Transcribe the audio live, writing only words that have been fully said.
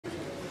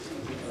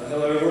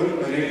Hello everyone,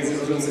 my name is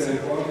Iljung and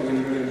Kwak, and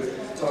I'm going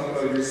to talk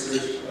about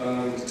research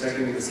on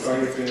detecting the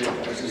starting frame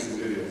of actions in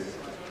videos.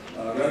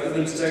 Rather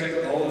than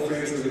detect all the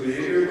frames of the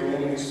behavior, we're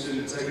only interested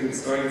in detecting the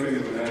starting frame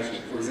of an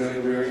action. For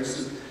example, we are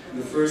interested in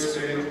the first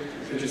frame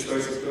the pitcher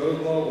starts with go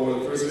ball, or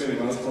the first frame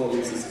the mouse ball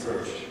leaves its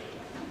approach.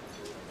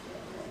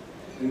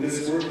 In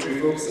this work, we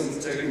focus on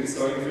detecting the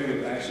starting frame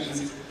of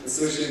actions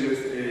associated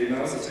with a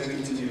mouse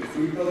attempting to eat a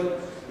food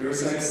pellet.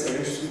 Neuroscientists are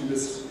interested in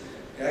this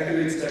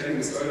accurately detecting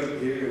the start of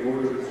behavior in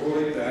order to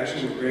correlate the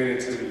action with brain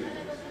activity.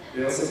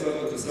 They also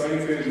felt that the starting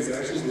frame of these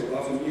actions were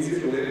often easier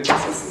to label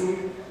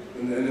consistently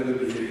than the end of the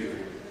behavior.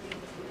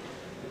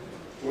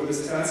 For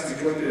this task, we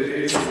collected a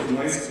dataset of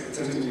mice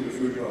attempting to eat a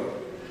food pellet.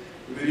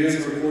 The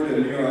videos were recorded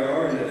at near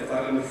IR and at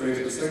 500 frames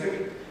per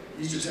second.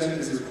 Each attempt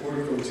is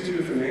recorded from 2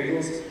 different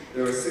angles.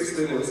 There are 6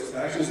 labeled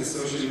actions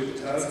associated with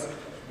the task,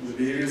 and the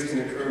behaviors can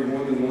occur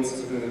more than once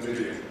within the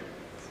video.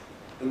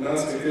 The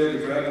mouse may fail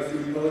to grab the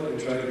food pellet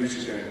and try to reach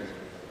again.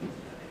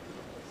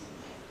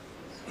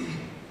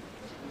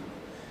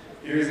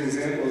 Here is an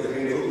example of the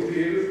hand open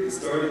behavior. The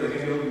start of the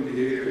hand open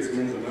behavior is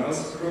when the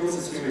mouse curls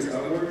its fingers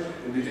outward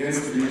and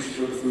begins to reach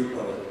for the food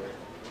pellet.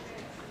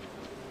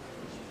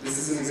 This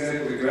is an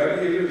example of the grab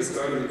behavior. The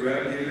start of the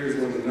grab behavior is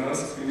when the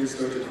mouse's fingers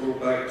start to curl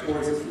back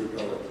towards the food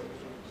pellet.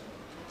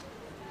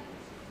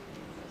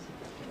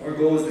 Our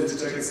goal is to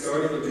detect the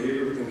start of the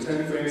behavior within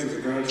 10 frames of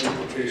the ground truth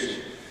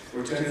location,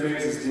 where 10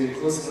 frames is deemed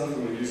close enough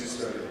from a user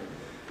study.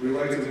 We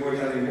like to avoid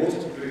having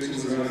multiple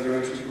predictions around the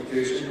ground truth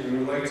location, and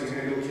we like to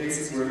handle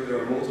cases where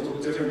there are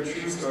multiple different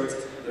true starts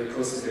that are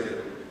close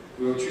together.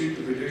 We will treat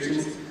the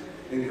predictions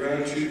in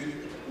ground truth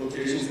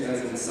locations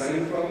as an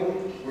assignment problem,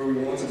 where we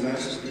want to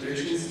match the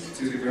predictions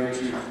to the ground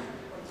truth.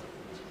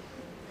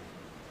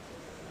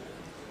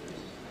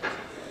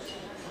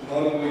 The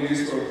model we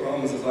use for our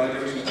problem is a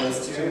bidirectional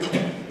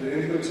LSTM.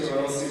 The input to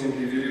our LSTM will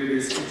be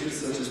video-based features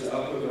such as the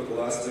output of the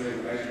last layer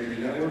of the I3D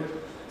network.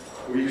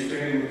 For each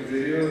frame of the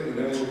video,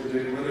 the network will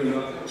predict whether or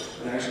not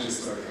an action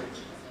is started.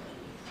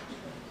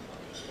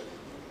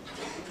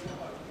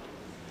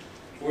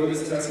 For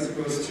this task, we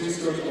proposed 2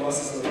 structural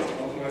losses that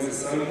optimize the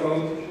assignment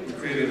problem. We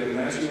created a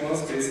matching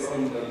loss based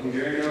on the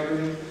Hungarian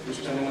algorithm, which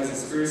penalizes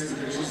spurious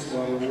predictions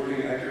while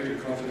rewarding accurate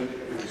and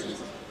confident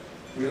predictions.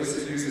 We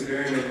also used a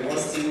variant of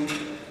loss scheme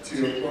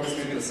to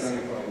approximate the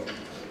assignment problem.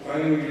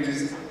 Finally, we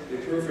used a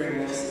per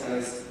frame loss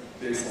as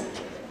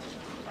baseline.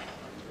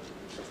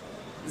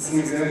 This is an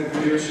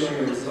example video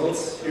showing the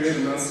results. Here, the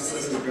mouse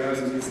successfully grabs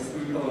and eats the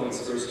food pellet on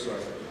its first try.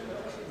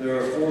 There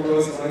are 4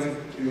 rows aligned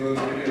below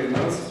the video of the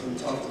mouse, from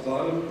top to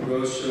bottom. The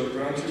rows show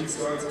ground truth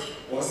starts,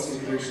 loss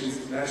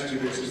predictions, match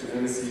predictions,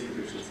 and MSE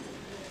predictions.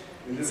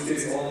 In this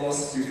case, all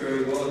losses do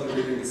fairly well at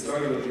predicting the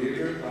start of the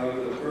behavior.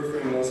 However, the per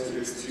frame loss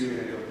predicts 2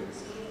 hand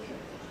openings.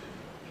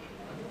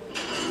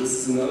 This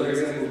is another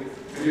example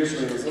video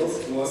showing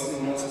results. The loss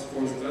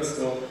performs best,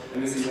 while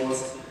MSE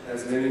loss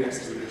has many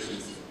extra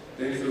predictions.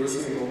 Thank you for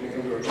listening, and hope you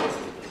come to our class.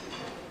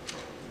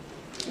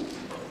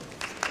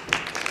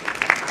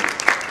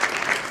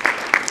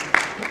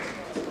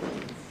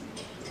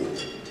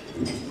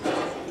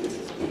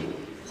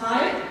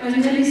 Hi, my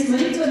name is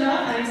Monique.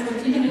 I'm from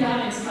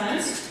Inria in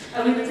France.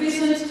 I will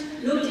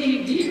present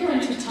looking deeper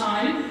into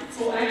time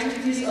for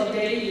activities of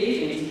daily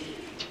living.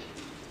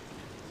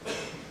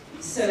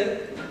 So,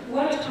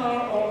 what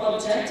are our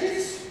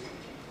objectives?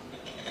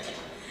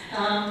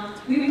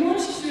 We want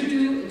to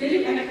do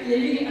daily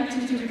living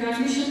activity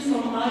recognition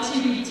from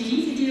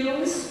RGBD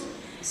videos.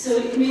 So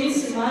it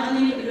means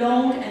modeling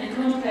long and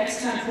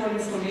complex temporal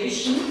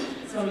information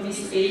from this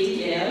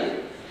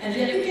ADL. And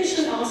the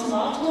application are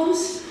smart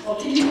homes or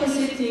clinical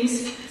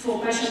settings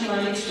for patient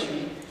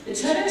monitoring. The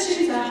challenge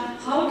is that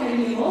how can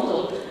we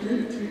model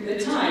the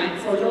time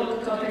for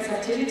long complex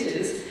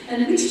activities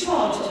and which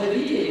part of the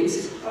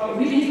videos are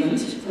relevant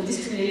for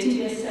discriminating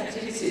these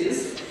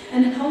activities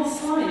and how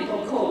fine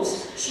or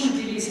coarse should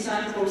be these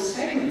temporal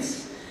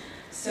segments.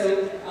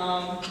 So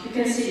you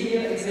can see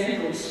here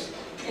examples.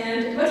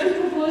 And what we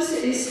propose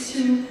is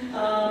to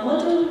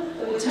model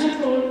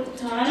temporal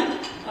time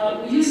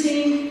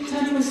using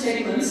temporal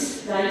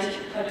segments like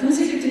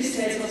consecutive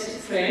sets of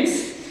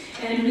frames,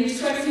 and we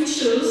extract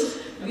features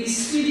with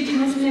 3D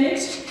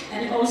ConvNet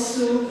and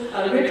also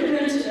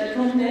recurrent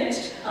ConvNet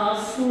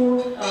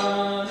for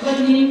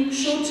modeling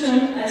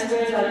short-term as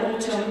well as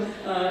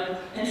long-term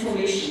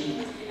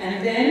information.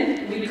 And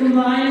then we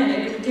combine and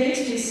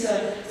aggregate these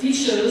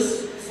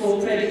features for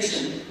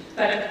prediction.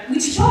 But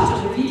which part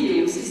of the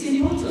videos is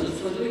important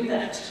for doing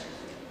that?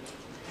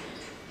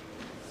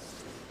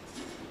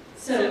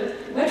 So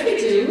what we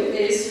do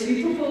is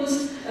we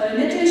propose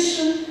an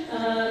attention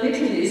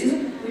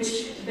mechanism which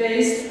is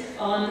based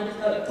on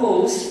a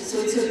pause. So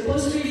it's a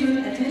pause-driven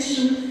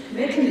attention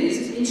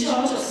mechanism in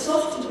charge of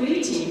soft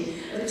weighting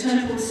the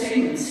temporal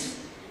segments.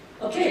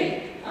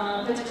 Okay,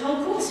 but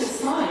how coarse or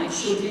fine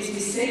should these be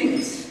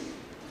segments?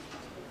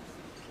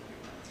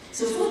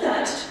 So for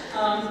that,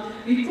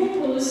 we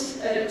propose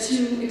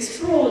to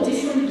explore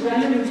different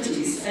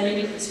granularities, I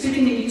mean,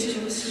 splitting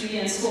into 3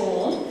 and so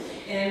on,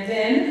 and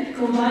then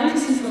combine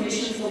this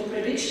information for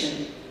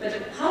prediction. But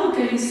how can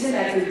can we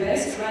select the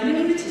best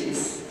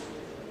granularities?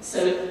 So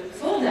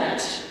for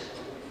that,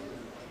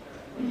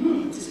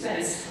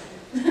 suspense.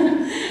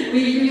 We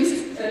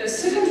used a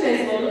second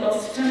level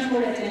of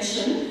temporal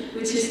attention,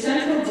 which is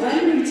temporal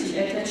granularity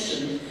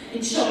attention,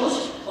 in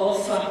charge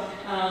of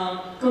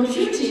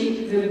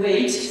computing the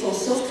weight for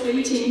soft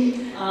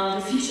weighting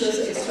the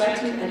features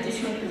extracted at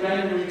different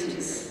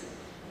granularities.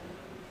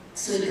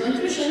 So in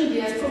conclusion, we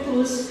have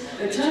proposed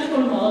a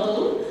temporal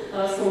model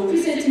for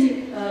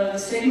presenting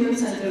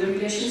segments and the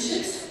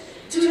relationships,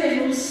 2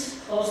 levels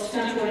of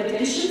temporal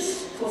attentions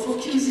for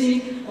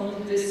focusing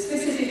on the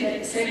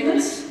specific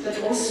segments,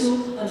 but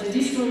also on the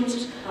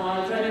different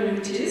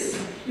granularities.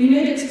 We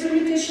made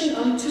experimentation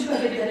on 2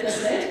 public data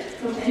sets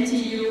from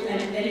NTU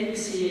and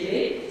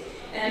NUCLA,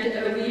 and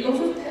we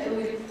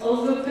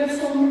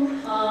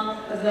overperformed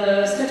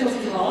the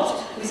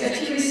state-of-the-art with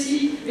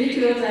accuracy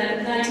greater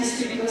than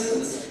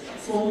 93%.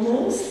 For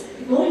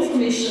more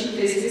information,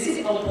 please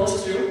visit our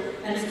poster,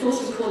 and of course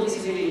the code is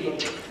available.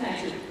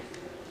 Thank you.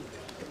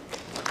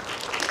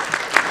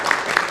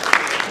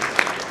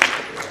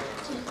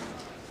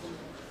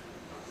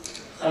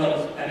 Hello,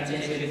 I'm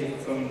Jianquan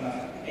from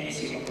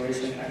NEC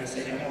Corporation. I'm the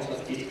second author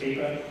of this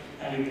paper,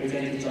 and we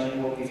present the joint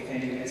work with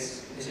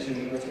NUS, National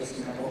University of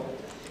Singapore,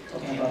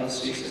 talking about the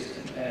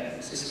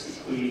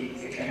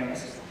 360-degree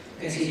cameras.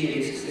 You can see here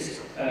is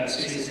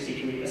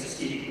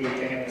 360-degree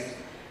cameras,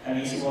 and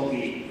this is what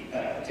we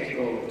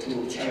tackle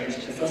to challenge.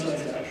 The first one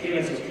is the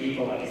appearance of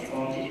people are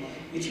deformed,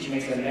 which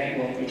makes the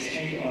network which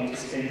change on the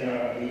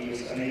standard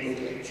videos unable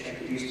to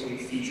extract useful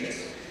features.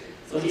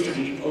 For this,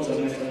 we propose a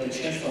method to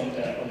transform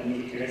the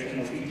ordinary direction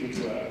of video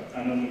to a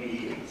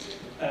non-video.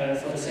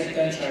 For the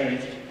second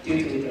challenge, due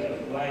to the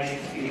wide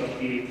field of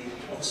view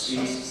of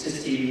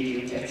 360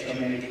 video capture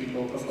many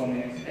people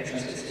performing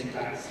actions at the same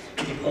time,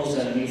 we propose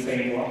a new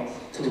framework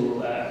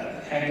to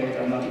handle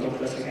the multiple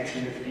person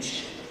action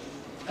recognition.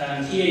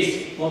 Here is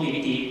what we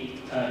did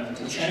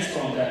to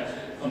transform the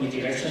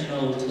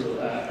omnidirectional to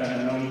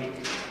non-video.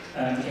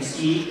 You can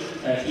see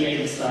here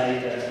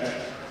inside the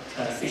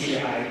fisheye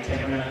eye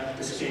camera,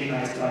 the screen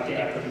lines are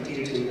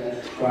perpendicular to the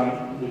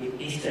ground, we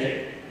instead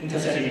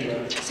intersect into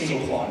a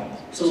single point,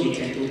 so we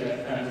can do the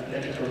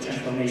vertical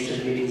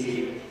transformation really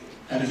easily.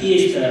 And here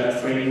is the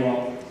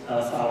framework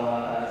of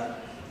our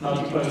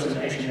multi-person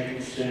action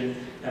recognition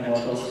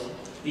models.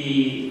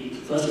 We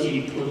first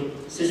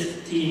input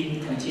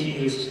 16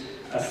 continuous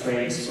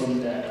frames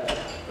from the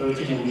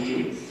original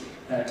video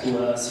to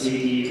a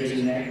 3D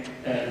vision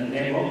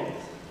network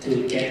to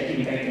get the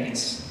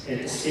impedance. At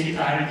the same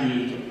time, we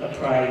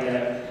apply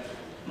the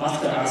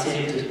master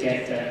RCA to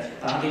get the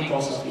bounding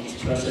force of each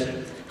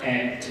person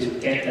and to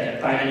get the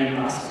binary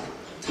mask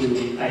to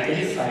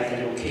identify the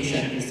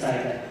location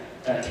inside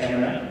the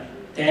camera.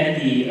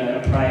 Then we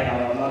apply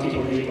our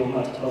multiple label,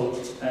 multiple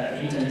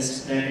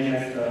intense learning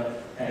method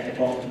at the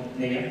bottom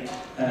layer.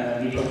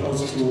 We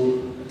propose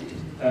to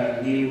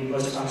new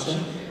burst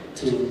function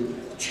to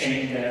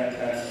train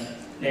the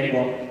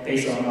network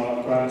based on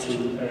our ground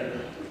truth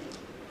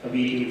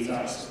video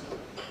results.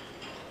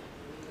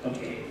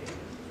 Okay.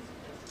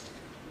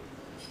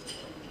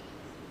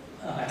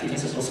 I didn't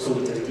supposed to go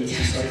into the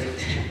details, sorry.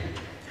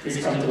 Please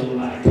come to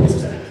my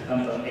poster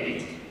number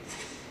 8.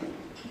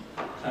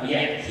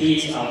 Yeah,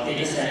 here's our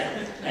data set.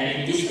 And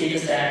in this data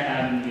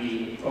set,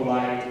 we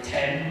provide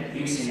 10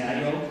 view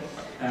scenarios.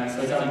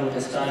 For example, the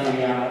start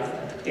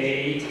area,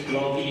 gate,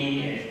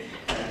 lobby,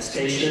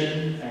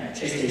 station, train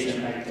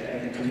station, like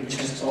the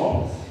convenience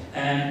store.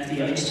 And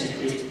we are interested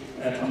in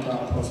come to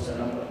our poster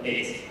number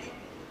 8.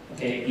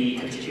 Okay, we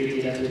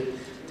contributed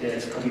to the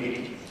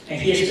community.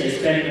 And here's the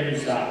experiment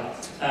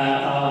result.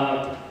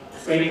 Our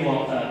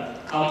framework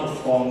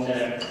outperformed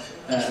the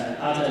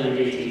other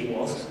related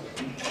works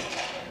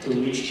to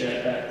reach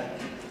the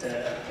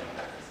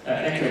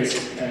accuracy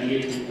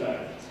near to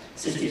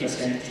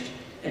 60%.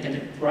 And then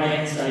right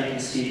hand side, you can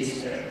see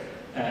this.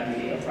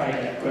 We applied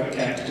the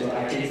GrabCam to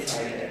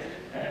identify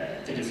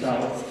the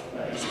result of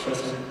each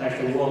person, like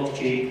the walk,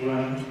 jig,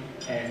 run,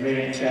 and rail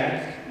and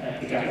track,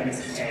 pick up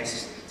anything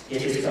else.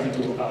 It is come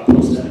to our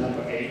poster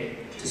number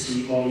 8 to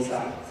see more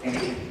results.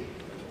 Thank you.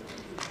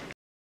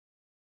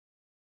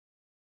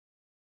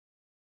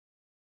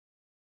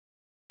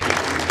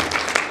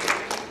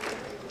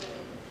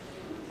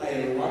 Hi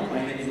everyone, my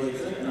name is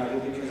Oytun and I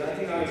will be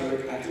presenting our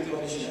work active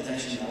cognition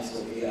attention maps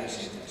for video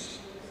action detection.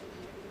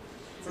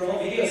 From a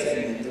video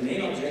segment, the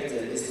main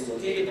objective is to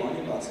locate the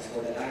bounding boxes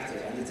for the actor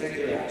and detect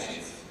their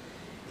actions.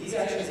 These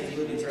actions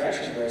include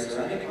interaction where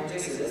surrounding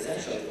context is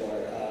essential for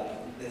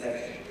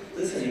detection.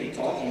 Listening,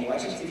 talking,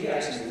 watching TV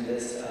actions in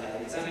this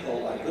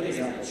example are good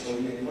examples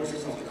showing the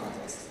importance of the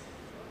context.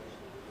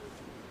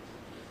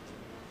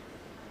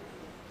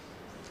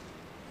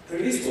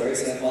 Previous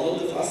works have followed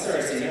the faster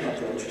RCM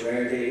approach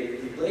where they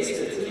replaced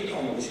the 2D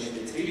convolutions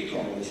with 3D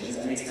convolutions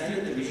and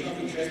extended the region of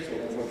interest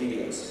program for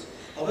videos.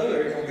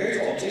 However, compared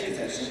to object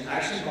detection,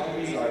 action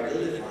boundaries are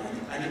ill-defined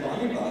and the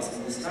bounding box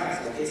in this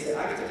task locates the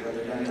actor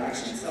rather than the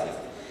action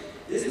itself.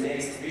 This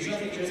makes region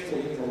of interest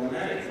pooling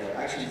problematic for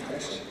action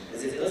detection,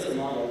 as it doesn't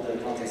model the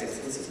context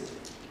explicitly.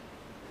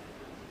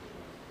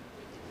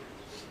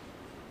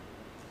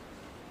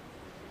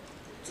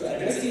 To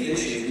address these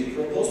issues, we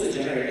propose to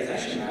generate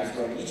attention maps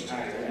from each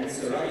actor and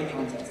surrounding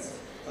context.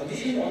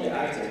 Conditioned on the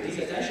actor, these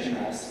attention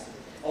maps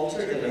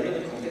alter the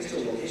relevant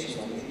contextual locations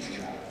on the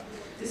future map.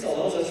 This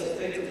allows us to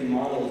effectively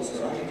model the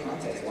surrounding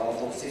context while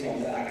focusing on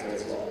the actor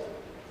as well.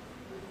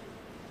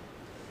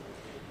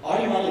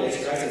 Our model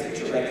extracts a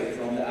future record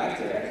from the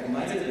actor and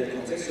combines it with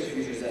contextual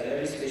features at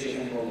every spatial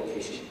temporal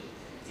location.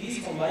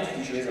 These combined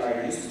features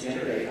are used to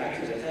generate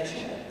actor's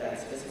attention at that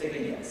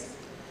specific index.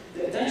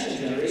 The attention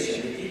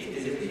generation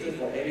is repeated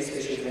for every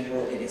spatial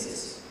temporal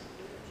indices.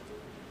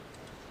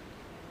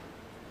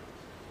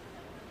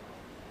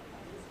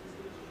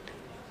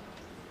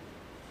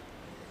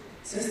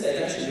 Since the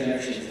attention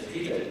generation is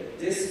repeated,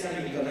 this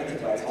can be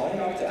implemented by tying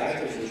up the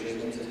actor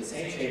features into the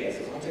same shape as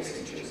the context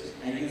features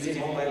and using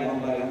one by one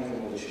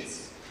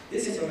convolutions.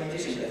 This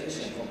implementation is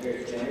efficient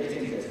compared to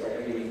generating this for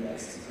every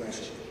index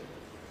sequentially.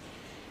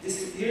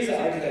 Here's the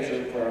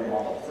architecture for our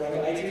model. From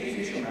the ITV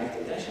future map,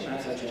 the attention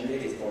maps are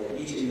generated for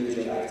each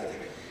individual actor.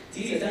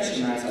 These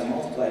attention maps are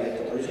multiplied with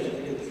the original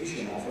input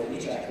future map for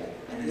each actor,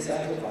 and this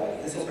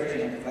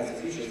operation amplifies the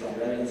features from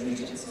relevant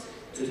regions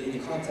in the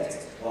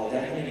context, while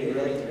dampening the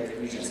irrelevant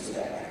regions to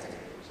that actor.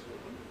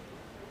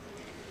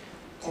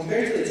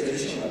 Compared to the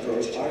traditional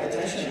approach, our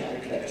attention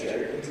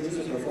architecture improves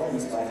the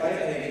performance by 5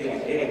 MAP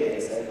on AO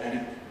dataset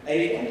and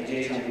 8 on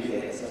HHMI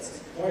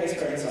datasets. More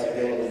experiments are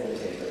available in the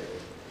paper.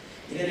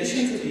 In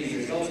addition to these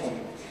results,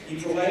 we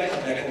provide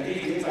a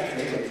complete real-time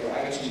framework for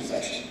action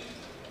detection.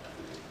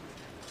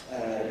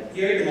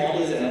 Here, the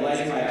model is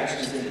analyzing my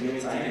actions in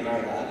real time in our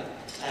lab,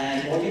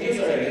 and more videos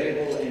are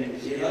available in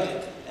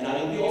Iljung, and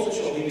I will be also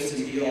showing this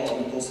video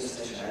on the poster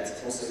session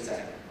at poster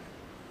 10.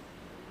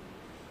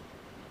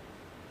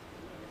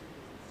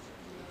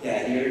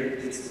 Yeah, here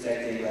it's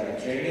detecting that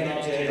I'm carrying an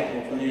object, I'm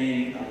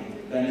opening,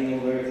 I'm bending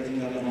over,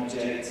 picking up an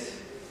object,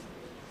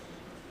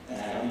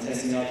 and I'm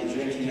testing out the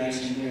drinking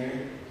action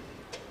here.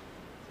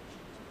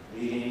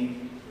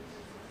 Reading.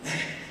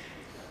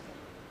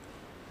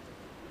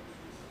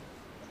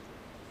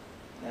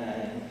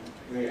 And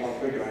very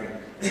awkward running.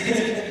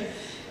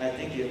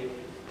 Thank you.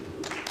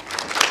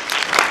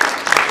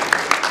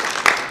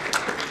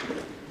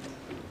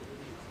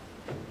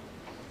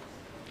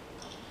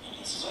 In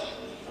his work,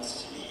 he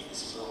also believes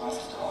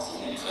supervised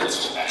causing and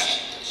first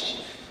action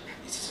detection.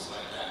 This is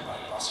work done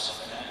by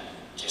Sophia,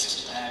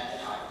 Janelia, and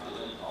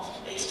Ulutan of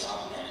A-Star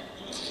and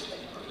University of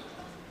Edinburgh.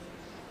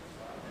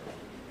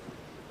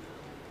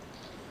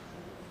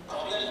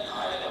 Problem and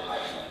high-level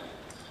item.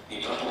 We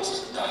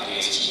proposed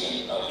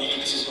WSGA, a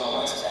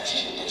weakly-supervised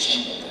action detection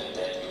method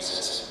that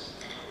uses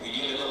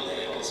video-level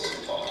labels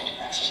to obtain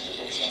action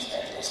detections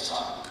at test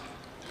time.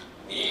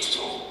 We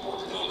explore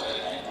both local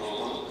and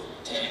global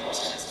temporal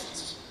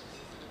statistics.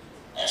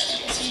 As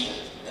we can see on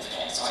the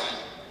left-hand side,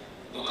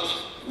 local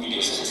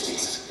video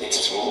statistics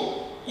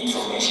explore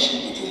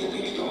information within the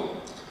video,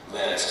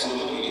 whereas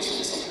global video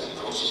statistics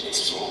approach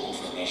explore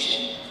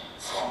information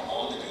from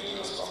all the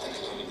videos of the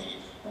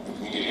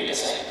video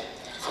dataset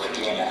for a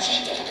given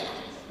action category.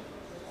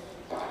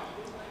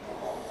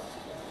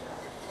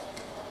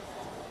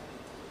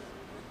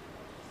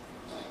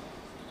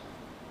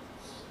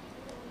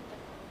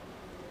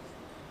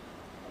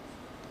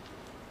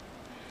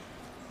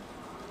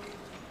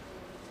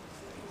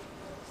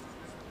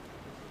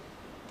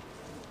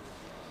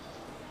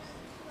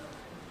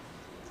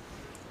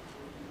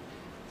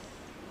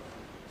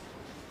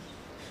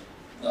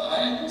 The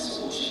high-level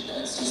solution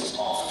consists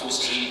of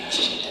two-stream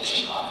action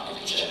detection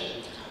architecture,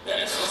 where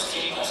the first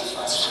stream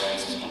classifies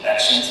frames into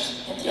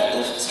actions and the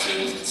other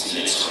stream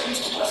selects frames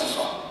to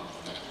classify.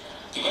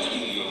 Given the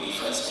video, we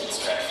first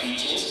extract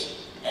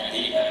features and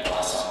then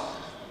apply some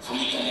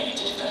fully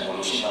connected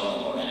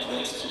convolutional neural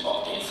networks to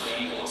obtain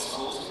frame level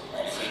scores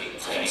and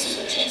frame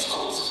selection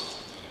scores.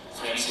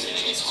 Frame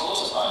selection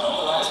scores are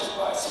normalized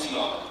by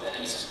circ,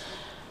 that is,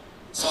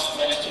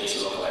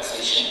 software-based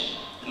localization,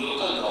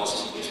 local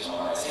Gaussian-based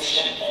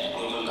normalization, and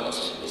global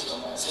Gaussian-based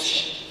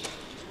normalization.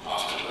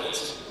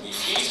 Afterwards, we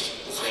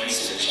fix the frame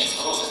selection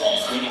scores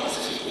and frame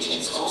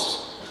classification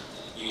scores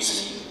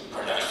using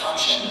product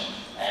function,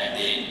 and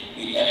then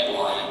we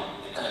apply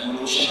the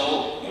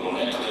convolutional neural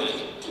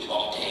network to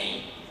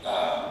obtain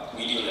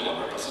video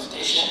level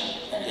representation,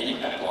 and then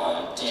we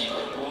apply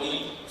temporal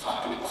pooling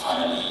to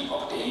finally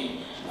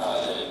obtain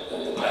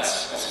the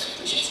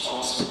classification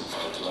scores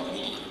for the given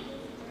video.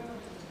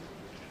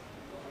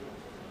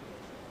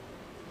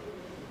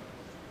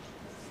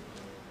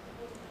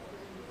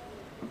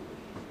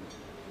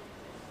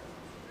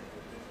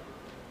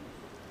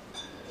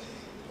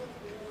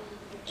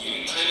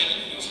 During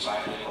training, we use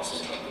primary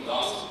concentral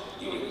results.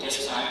 During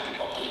test time,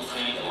 to obtain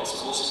frame level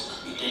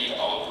scores, we take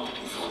the output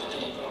before the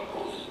temporal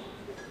pooling.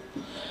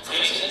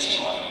 Frame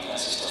selection modeling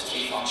consists of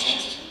three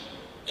functions: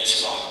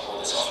 S-lock for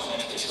the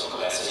software-based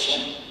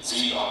localization,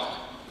 Z-lock,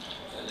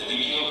 the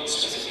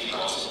video-specific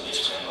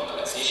Gaussian-based frame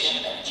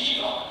localization, and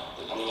G-lock,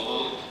 the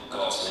global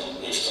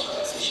Gaussian-based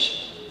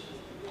localization.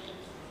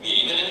 We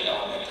evaluate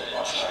our method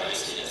on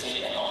Shari's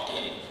dataset and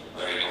obtain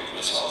very good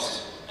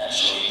results, and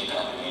showing the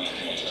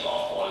complementary nature of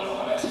all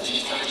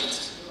normalization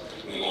strategies.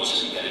 We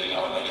also evaluate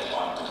our method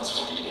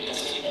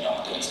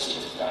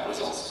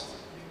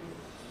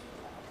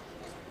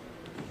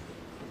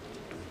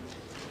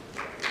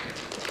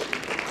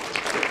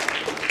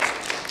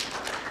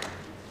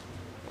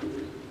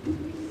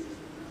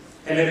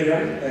Hello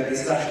everyone,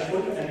 this is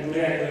Ashiful, and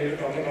today I am going to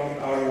talk about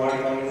our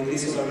work on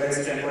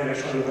weakly-supervised temporal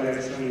action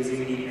localization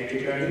using deep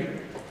network learning.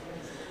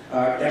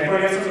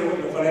 Temporal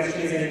action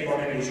localization is an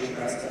important issue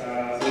task,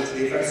 which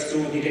refers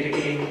to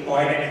detecting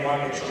when and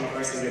what action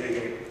occurs in the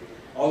video.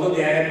 Although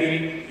there have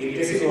been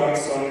impressive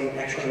works on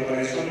action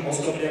localization, most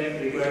of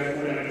them require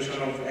full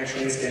annotation of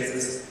action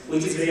instances,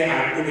 which is very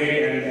hard to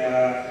get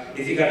and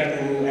difficult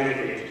to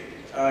annotate.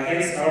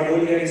 Hence, our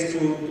goal here is to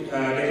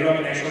develop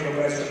an action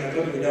localization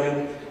method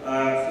without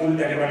full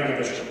temporal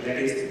annotation. That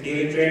is,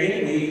 during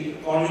training, we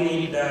only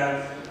need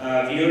the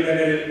video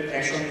level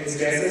action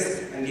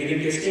instances, and during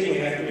testing, we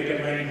have to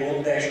determine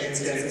both the action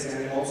instances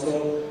and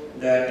also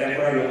the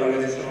temporal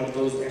localization of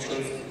those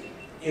action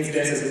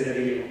instances in the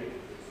video.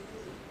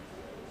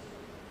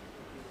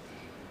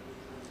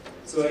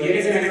 So here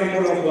is an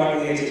example of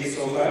what we achieved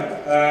so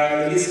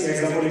far. In this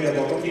example, in the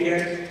bottom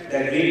figure,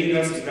 the green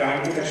denotes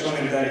ground truth action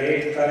and the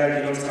red color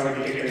denotes our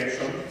detected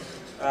action.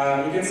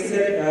 You can see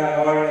that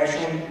our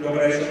action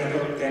localization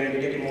method can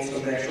detect most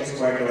of the actions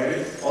quite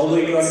well, although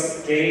it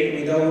was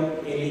trained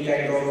without any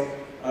kind of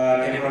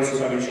temporal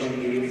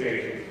supervision during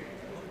training.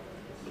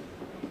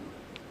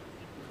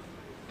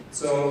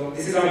 So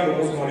this is our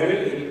proposed model.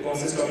 It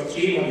consists of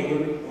 3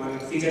 modules: one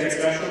feature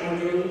extraction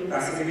module,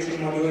 classification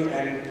module,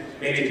 and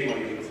metric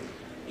module.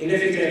 In the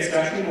feature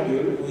extraction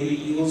module, we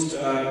used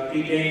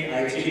pre-trained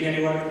I3D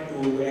network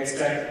to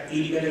extract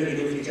level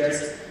video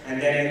features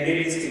and then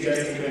embed these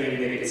features into an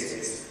embedded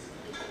space.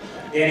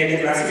 Then in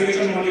the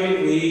classification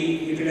module, we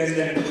utilized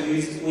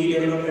and we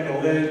developed a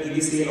novel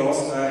DBCA loss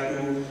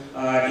to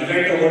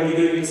divide the whole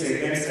video into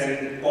segments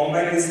and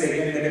combine these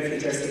segment level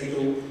features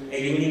into a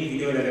unique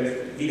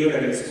video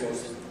level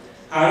scores.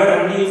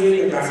 However, only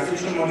using the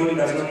classification module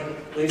does not,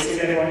 we say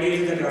that only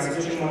using the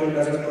classification module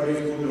does not produce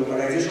good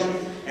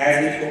localization,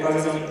 as it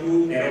focuses on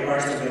 2 narrow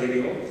parts of the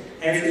video.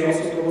 Hence, we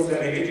also proposed the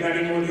metric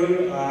learning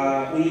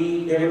module.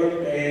 We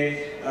developed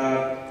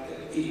a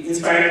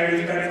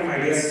inspired from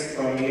ideas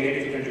from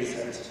different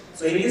research.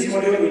 So in this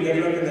module, we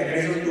developed a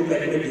mechanism to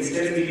calculate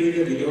distance between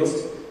the videos.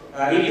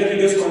 If the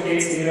videos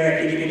contain similar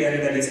activity,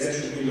 then the distance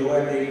should be low,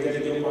 and if the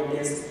video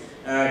contains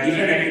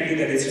different activity,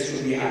 the distance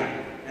should be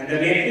high. And the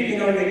metric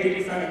in our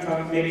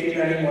metric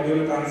learning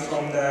module comes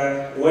from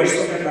the words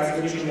of the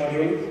classification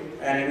module,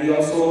 and we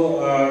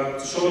also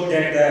showed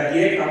that the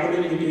direct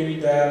coupling between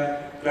the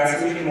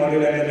classification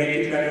module and the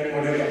metric learning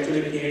module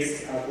actually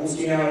creates a boost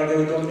in our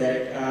algorithm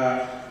that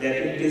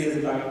increases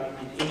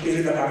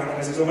the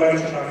performance,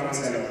 localization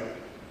performance a lot.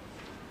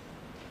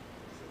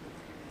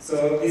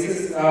 So this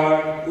is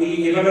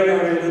we evaluated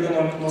our algorithm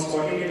on almost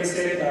 14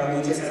 dataset,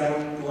 which is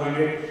around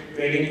 200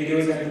 training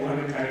videos and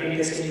 213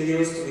 testing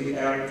videos with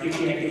around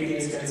 15 activity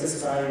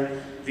instances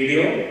per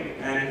video,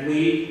 and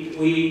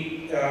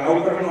we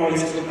outperform all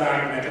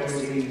histogram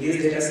methods in this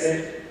dataset.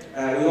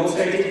 We also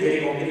achieved very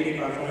competitive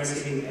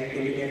performance in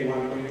activity at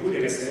 1.2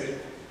 dataset.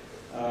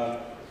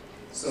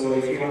 So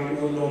if you want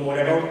to know more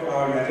about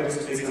our methods,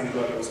 please come to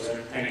our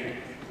poster. Thank you.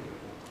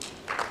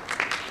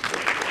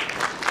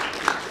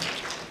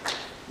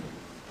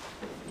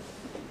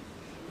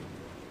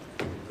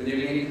 Good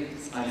evening,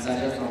 I'm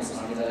Srijan from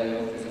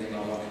Swati, presenting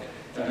our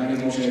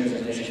dynamic motion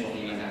representation for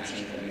human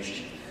action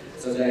recognition.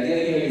 So the idea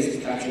here is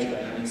to capture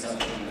dynamics of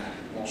human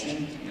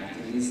motion in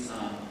activities.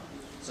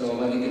 So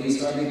what we do is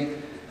start with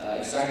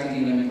extracting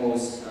human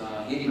pose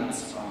heat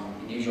maps from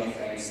individual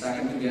frames,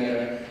 stack them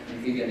together,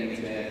 and feed them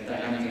into a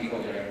dynamic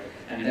encoder,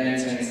 and then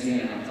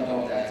train on top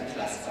of that to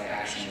classify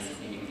actions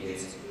immediately.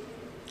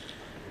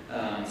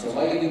 So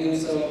why do we do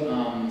so?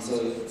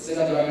 So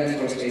set-up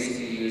networks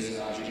basically use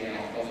GPN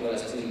offload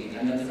as 2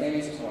 independent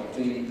frames or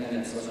 2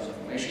 independent sources of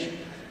information,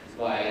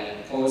 while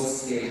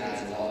pose scale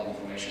has a lot of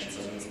information,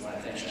 so it needs more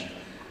attention.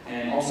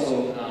 And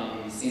also,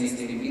 since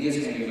the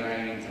videos can be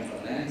varying in terms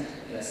of length,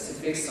 a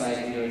fixed size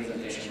video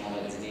representation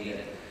model is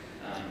needed.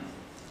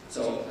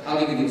 So how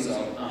do we do so?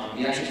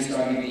 We actually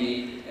start with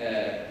the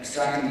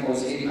extracting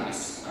pose heat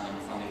maps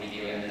from the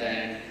video, and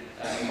then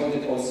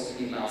encode the pose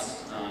heat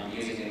maps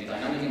using a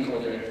dynamic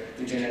encoder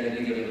to generate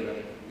a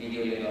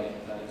video level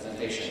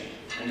representation.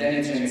 And then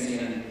it's training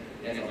and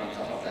network on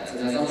top of that. So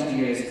the assumption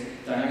here is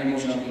dynamic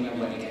motion of human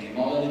body can be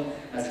modeled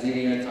as a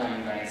linear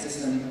time invariant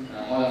system,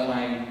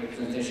 modifying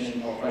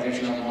representation or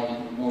projection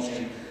of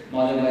motion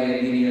modeled by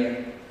a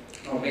linear,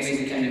 or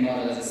basically can be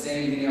modeled as the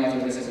same linear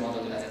autoregressive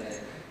model as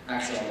the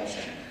actual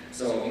motion.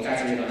 So we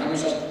capture the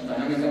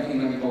dynamic of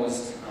human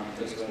pose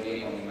to explore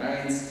the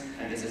invariance,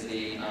 and this is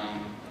the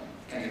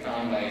can be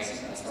found by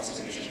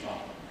specification form.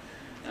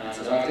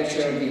 So the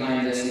architecture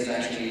behind this is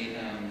actually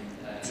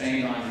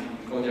trained on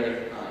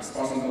encoder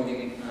sparse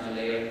encoding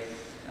layer.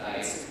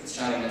 It's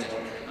shadow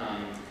network.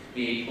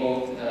 We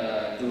both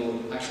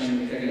do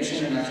action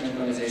recognition and action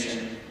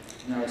localization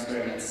in our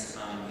experiments.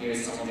 Here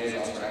is some of the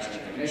results for action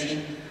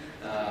recognition.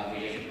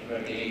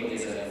 Where the input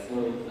is a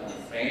full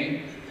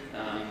frame.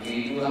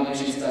 We do a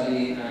motion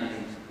study and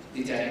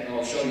detect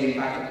or show the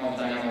impact of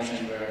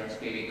dynamotion, where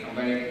we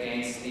compare it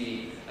against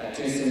the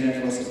twisted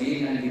networks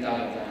with and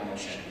without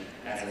dynamotion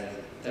as a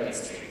third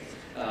stream.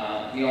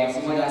 We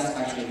also might ask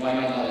actually why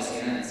not all the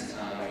CNNs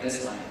by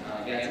this one,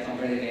 we had to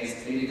compare it against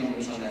 3D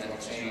convolutional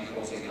network trained on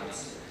pose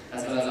signals,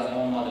 as well as our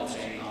own model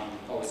trained on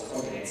pose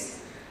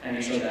coordinates. And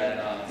we showed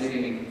that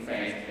flipping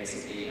frames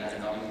basically as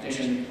an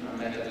augmentation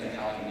method can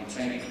help in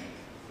training.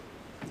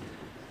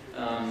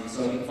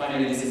 So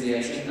finally, this is the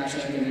action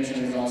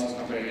recognition results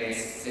compared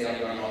against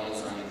state-of-the-art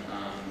models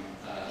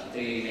on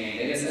 3 main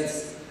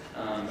datasets,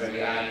 where we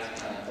add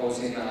pose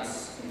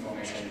signals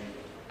information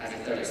as a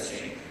third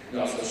string. We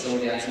also show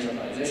the action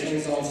localization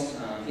results.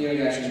 Here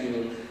we actually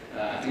do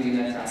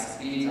ActivityNet task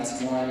B,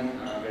 task 1,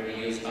 where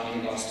we use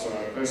box for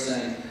a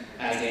person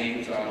as the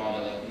input to our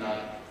model,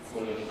 not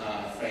full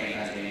frame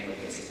as the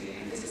input basically.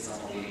 And this is some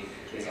of the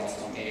results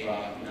from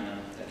AVA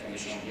that can be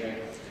shown here.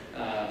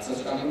 So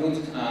to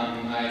conclude,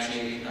 I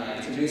actually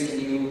introduced a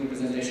new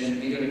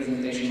video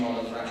representation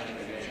model for action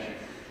recognition,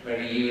 where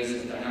we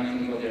use the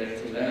dynamic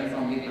encoder to learn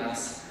from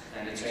bitmaps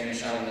and we train a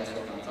shallow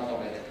network on top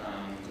of it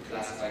to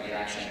classify the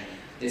action.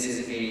 This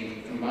is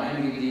being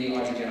combined with the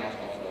RGB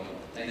output flow.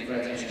 Thank you for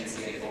your attention.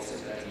 See you at poster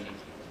 13.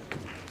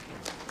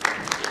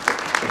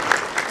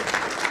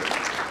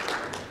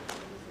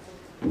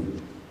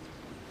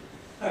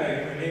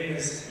 Hi, my name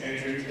is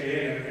Andrew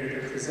Kay, and I'm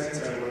here to present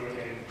our work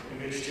in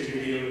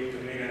image-to-video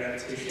domain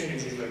adaptation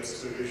using web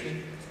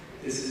supervision.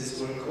 This is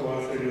work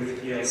co-authored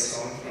with Yale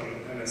Song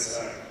from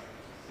MSR.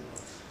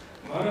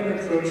 Modern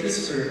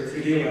approaches for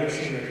video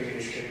action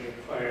recognition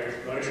require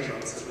large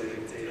amounts of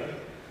labeled data.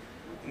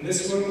 In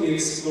this work, we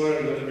explore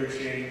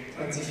leveraging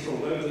plentiful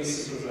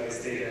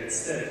Weakly-Supervised data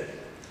instead.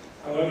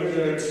 However,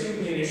 there are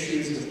 2 main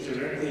issues with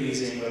directly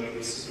using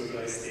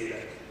Weakly-Supervised data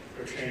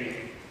for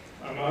training.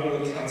 Our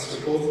model accounts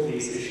for both of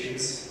these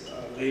issues,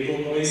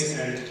 label noise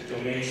and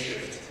domain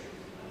shift.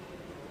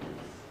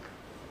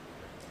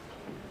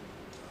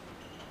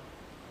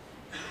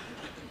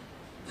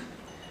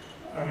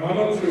 Our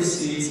model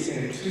proceeds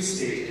in 2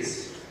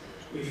 stages.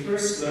 We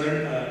first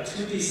learn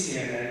 2D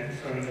CNN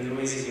from the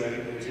noisy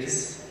web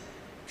images,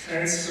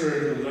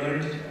 transfer the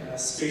learned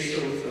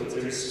spatial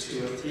filters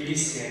to a 3D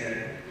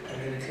CNN,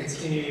 and then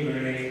continue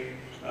learning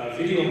a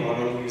video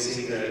model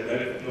using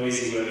the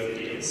noisy web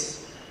videos.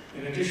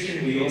 In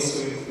addition, we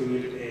also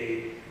include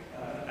a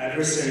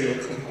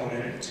adversarial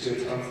component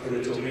to account for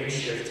the domain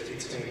shift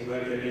between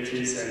web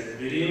images and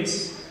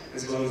videos,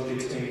 as well as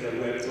between the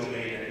web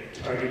domain and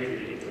target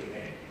video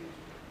domain.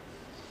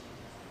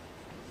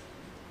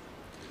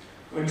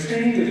 When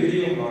training the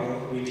video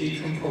model, we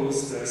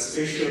decompose the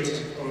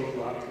spatio-temporal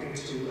block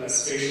into a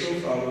spatial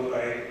followed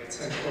by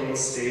temporal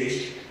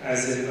stage,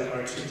 as in the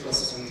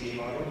R2+1D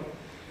model.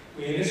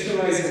 We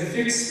initialize and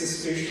fix the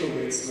spatial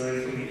weights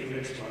learned from the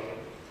image model.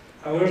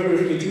 However,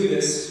 if we do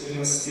this, we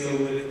must deal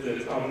with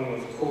the problem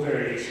of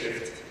covariate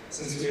shift,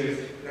 since we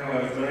now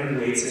have learned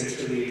weights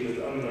interleaved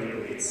with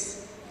unlearned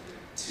weights.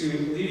 To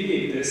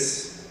alleviate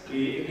this,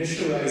 we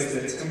initialize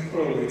the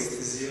temporal weights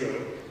to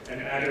 0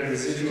 and add a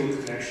residual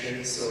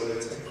connection so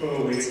the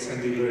temporal weights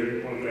can be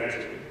learned more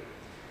gradually.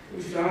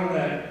 We found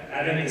that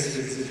adding this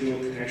residual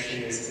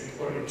connection is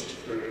important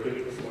for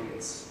good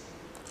performance.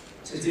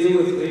 To deal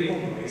with label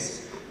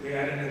noise, we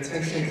add an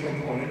attention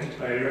component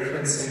by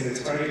referencing the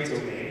target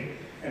domain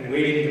and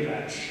weighting the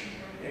batch.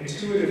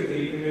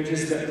 Intuitively,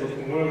 images that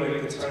look more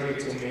like the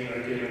target domain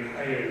are given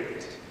higher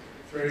weight.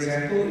 For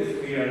example,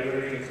 if we are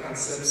learning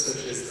concepts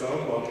such as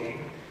dog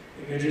walking,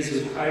 images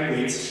with high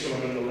weights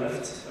shown on the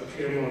left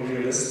appear more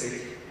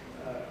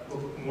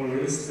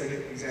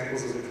realistic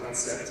examples of the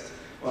concept,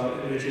 while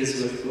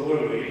images with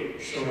lower weight,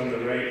 shown on the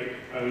right,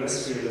 are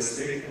less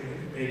realistic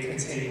and may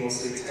contain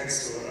mostly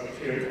text or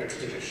appear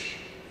cartoonish.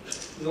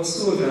 We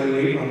also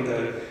evaluate on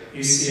the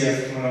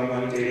UCF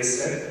 101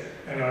 dataset,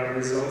 and our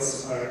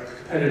results are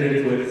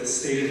competitive with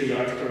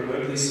state-of-the-art for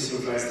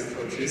Weakly-Supervised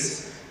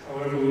approaches.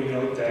 However, we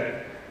note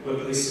that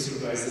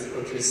Weakly-Supervised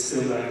approaches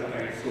still lag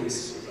behind fully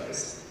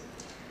supervised.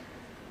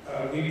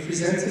 We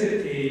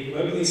presented a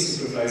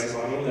Weakly-Supervised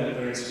model that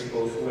learns from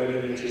both web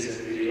images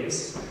and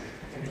videos.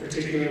 In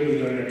particular,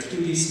 we learn a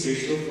 2D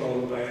spatial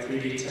followed by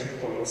 3D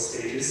temporal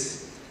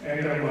stages,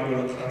 and our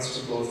model accounts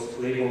for both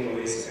label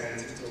noise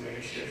and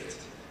domain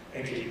shift.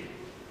 Thank you.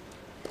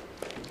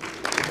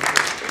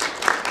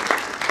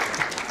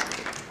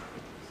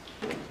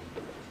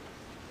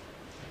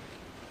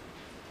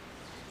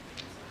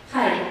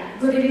 Hi,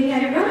 good evening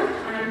everyone.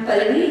 I'm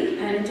Pallavi,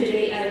 and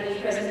today I will be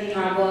presenting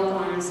our work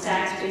on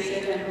stacked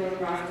spatial temporal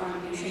graph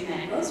convolution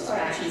networks for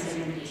action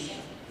segmentation.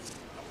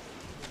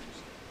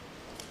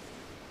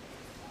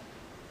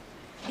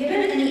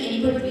 Given any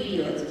input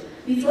videos,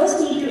 we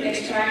first need to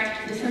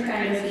extract different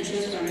kinds of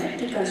features from it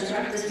to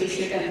construct the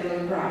spatial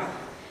temporal graph.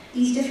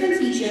 These different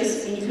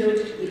features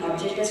include the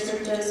object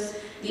descriptors,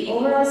 the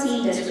overall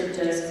scene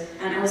descriptors,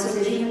 and also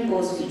the human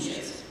pose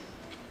features.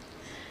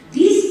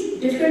 These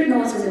different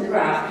nodes in the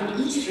graph in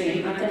each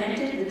frame are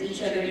connected with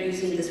each other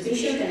using the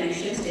spatial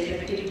connections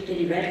depicted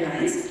in red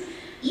lines.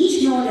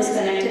 Each node is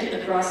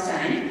connected across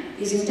time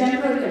using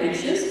temporal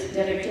connections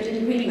depicted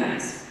in green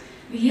lines.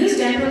 We use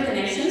temporal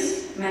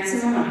connections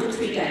maximum up to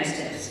 3 time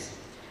steps.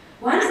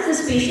 Once the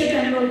spatial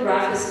temporal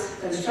graph is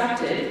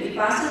constructed, we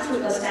pass it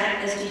through a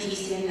stacked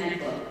SDGCN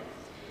network.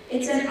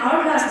 It's an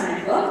hourglass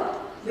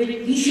network.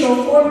 We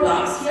show 4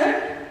 blocks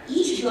here.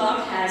 Each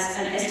block has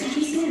an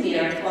STGCN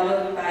layer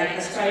followed by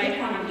a strided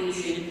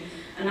convolution,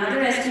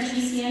 another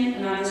STGCN,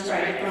 another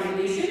strided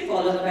convolution,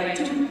 followed by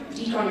 2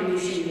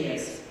 deconvolution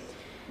layers.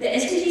 The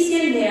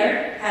STGCN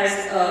layer has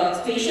a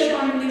spatial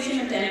convolution,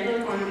 a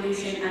temporal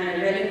convolution,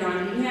 and a relative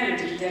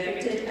nonlinearity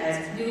depicted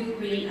as blue,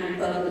 green, and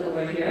purple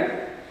over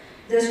here.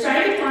 The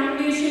strided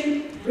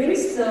convolution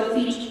brings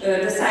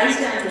the size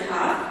down to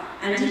half,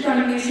 and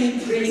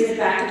deconvolution brings it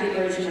back to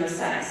the original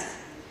size.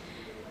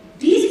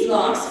 These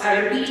blocks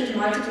are repeated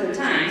multiple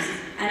times,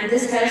 and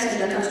this helps in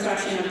the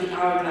construction of the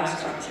hourglass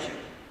structure.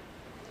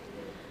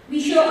 We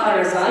show our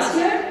results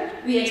here.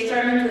 We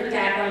experiment with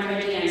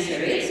CAD-120 and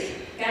charades.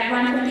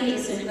 CAD-120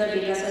 is a simpler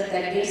dataset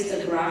that gives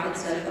the graph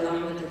itself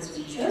along with its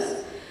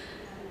features.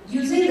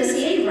 Using the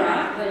same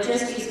graph, but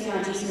just using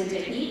our GCN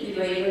technique, we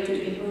were able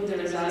to improve the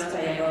results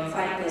by about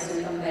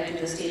 5% compared to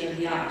the state of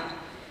the art.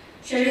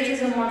 Charades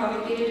is a more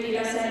complicated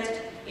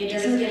dataset. It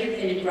doesn't give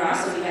any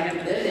graphs, so we have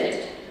to build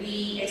it.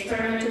 We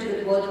experimented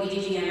with both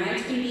BGG and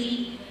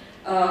I3D.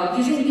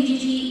 Using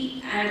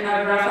BGG and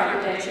our graph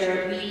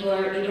architecture, we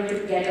were able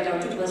to get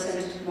about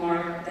 2%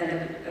 more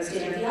than the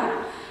state of the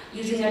art.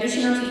 Using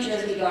additional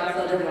features, we got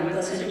further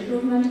 1%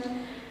 improvement.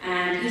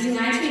 And using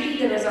I3D,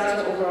 the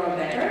results were overall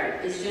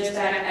better. It's just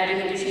that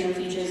adding additional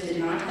features did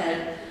not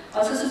help.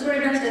 Also, Super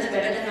Events does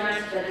better than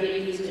us, but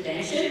they use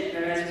attention,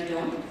 whereas we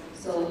don't.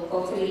 So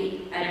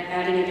hopefully,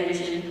 adding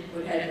attention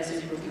would help us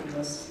improve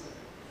numbers.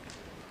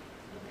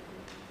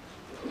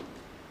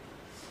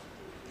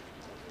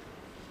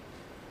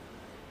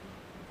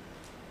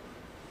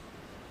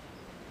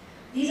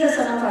 These are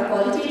some of our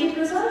qualitative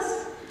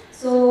results.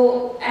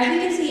 So as you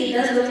can see, it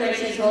does look like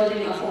she's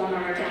holding a phone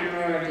or a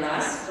camera or a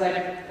glass,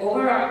 but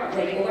over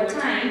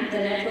time, the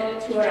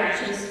network through her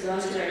actions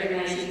learns to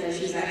recognize that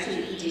she's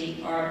actually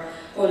eating or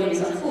holding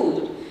some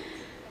food.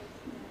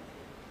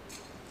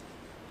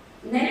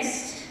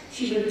 Next,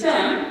 she will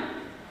turn,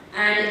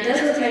 and it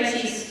does look like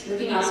she's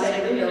looking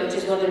outside the window, which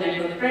is what the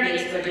network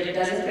predicts, but it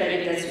doesn't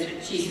predict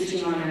that she's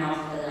switching on and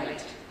off the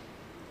light.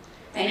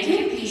 Thank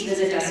you. Please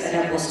visit us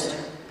at our poster.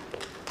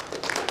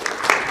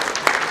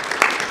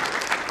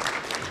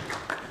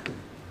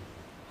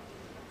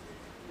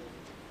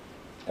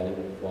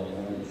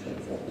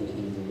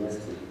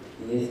 University.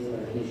 In this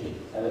presentation,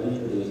 I will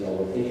introduce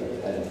our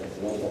paper titled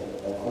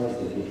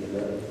Authoritative Deep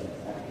Learning and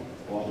Active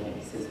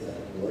Coordinate System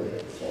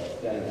Conversion for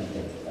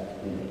Skeleton-Based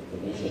Action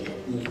Recognition.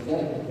 In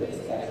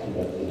skeleton-based action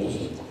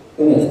recognition,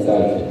 human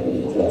skeleton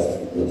will address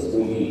the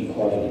 3D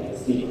coordinate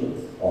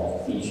sequence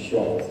of each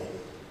joint.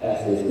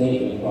 As its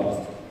name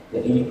implies,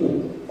 the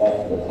input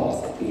of the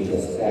task is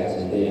the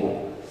skeleton data.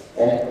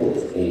 Output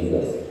is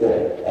the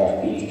score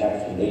of each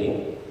action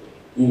label.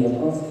 In the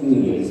past few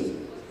years,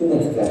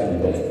 human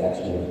skeleton-based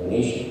action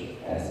recognition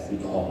has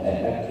become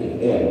an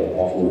active area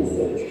of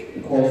research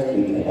because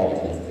we can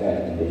obtain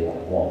skeleton data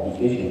more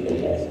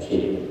efficiently as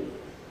chip.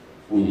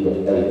 With the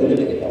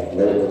availability of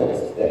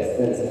low-cost depth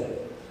sensor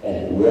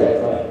and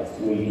real-time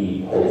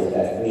 3D pose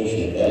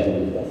estimation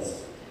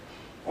algorithms.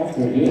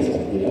 After years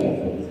of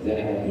development,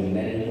 there have been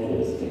many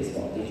models based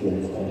on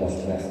different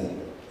conduct methods,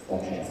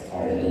 such as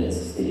RNNs,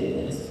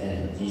 CNNs,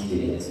 and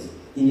GCNs.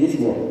 In this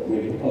work,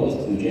 we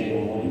propose two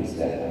general modules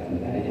that are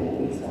compatible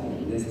with some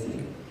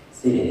existing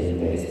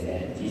CNN-based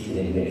and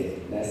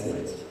GCN-based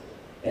methods,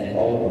 and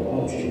our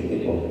approach is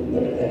able to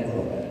learn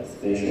temporal and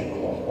spatial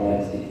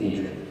coordinate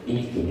features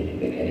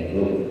intuitively and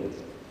globally.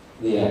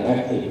 They are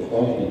active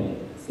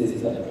coordinate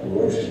system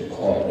conversion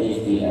called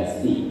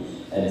ACSC,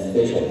 and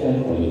spatial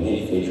temporal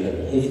unit feature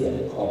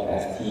enhancement called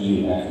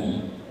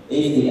STUFE.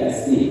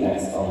 ACSC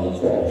acts on the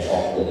form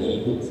of the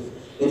input.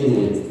 It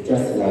is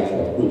just like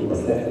a group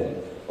processor.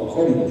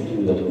 According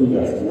to the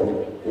previous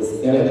work, the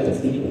skeleton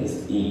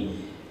sequence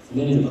in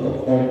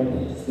cylindrical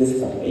coordinate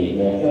system is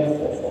more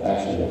helpful for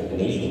action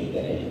recognition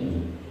than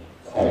in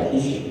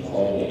Cartesian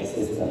coordinate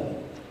system.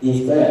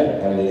 Instead,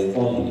 by this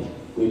finding,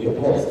 we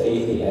propose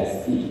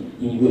ACSC,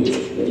 in which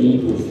the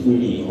input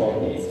 3D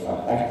coordinates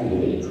are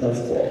actively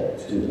transferred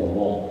to a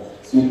more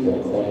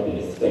suitable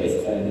coordinate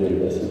space under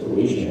the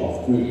supervision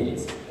of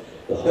greetings.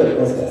 The whole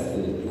process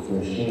is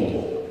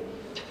differentiable.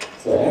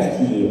 So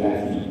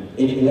STUFE,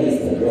 it plays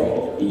the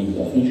role in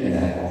the feature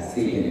map of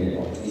CNN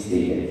or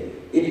GCN.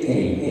 It can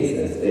enhance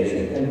the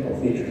spatial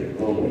temporal feature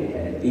globally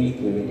and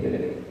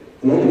intuitively.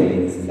 Globally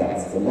means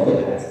that the model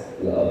has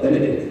the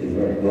ability to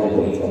learn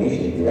global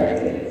information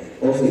directly,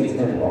 also in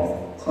terms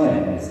of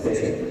time and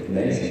spatial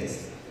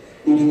dimensions.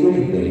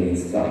 Intuitively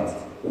means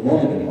that the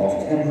modeling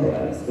of temporal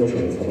and spatial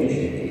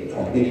information is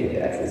completed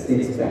at the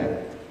same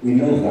step. We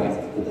know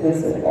that the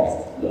tensor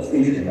of the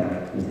feature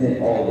map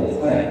contains all the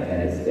time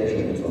and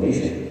spatial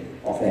information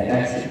of an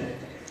action.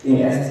 In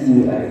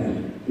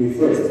STUFE, we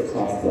first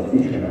class the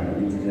feature map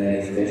into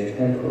many spatial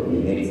temporal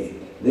units.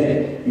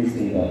 Then,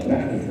 using a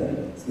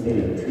mechanism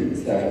similar to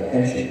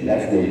self-attention,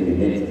 let them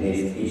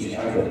relate each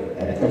other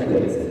and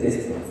calculate the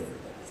distance.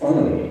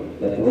 Finally,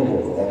 the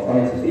global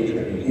coordinate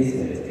feature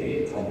enhancement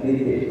is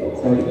completed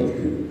according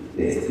to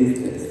this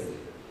distance.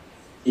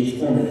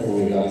 Experimental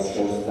results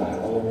shows that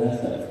our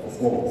method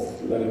performs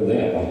very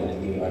well on the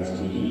new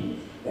RGBD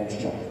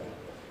benchmark.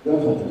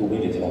 Welcome to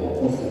visit our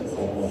process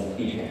for more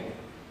detail.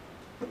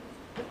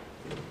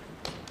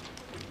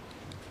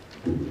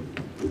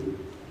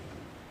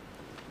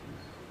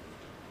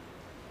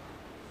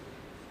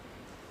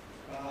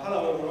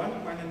 Hello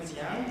everyone, my name is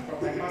Yang from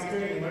McMaster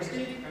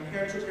University. I'm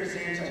here to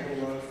present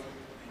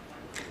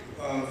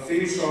our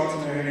field short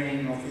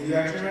learning of video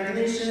action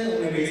recognition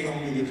only based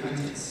on video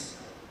contents.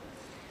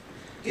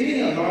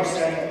 Given a large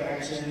set of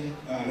action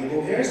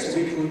label pairs,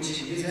 we could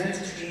use them to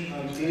train a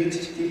good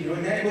deep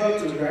neural network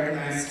to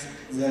recognize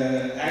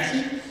the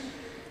action.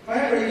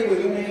 However, if we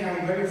only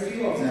have very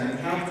few of them,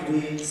 how do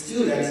we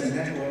still let the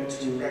network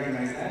to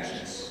recognize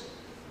actions?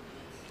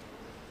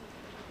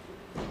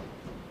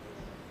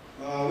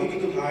 We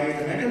could apply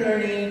the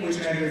meta-learning, which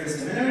measures the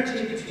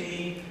similarity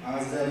between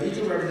the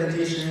visual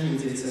representation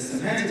with its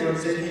semantic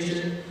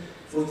representation.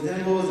 For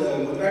example,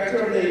 the word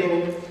vector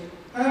label.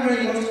 However,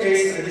 in most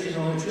cases,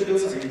 additional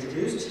attributes are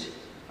introduced.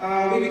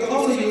 We could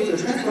also use the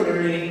transfer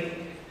learning.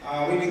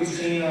 We could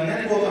train a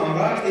network on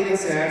large data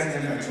sets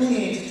and tune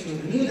it to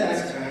the new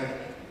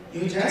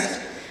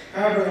task.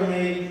 However,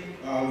 only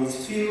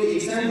with few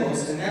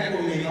examples, the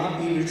network may not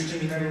be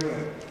retrained very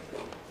well.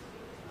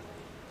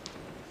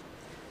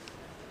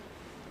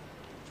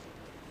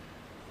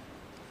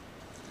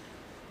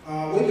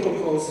 We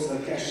propose the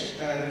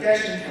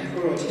caching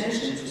temporal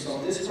attention to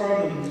solve this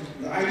problem.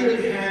 The idea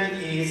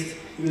behind is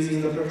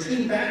using the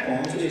pre-trained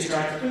backbone to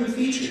extract frame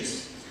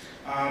features,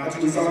 but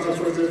without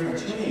further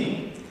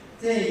fine-tuning.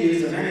 Then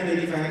use the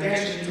manually defined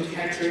caching to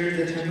capture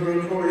the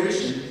temporal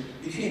correlation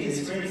between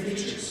these frame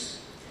features.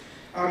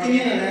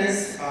 Given a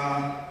lens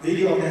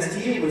video of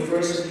SD, we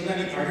first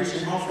dynamically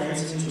partition all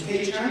frames into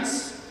k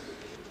chunks.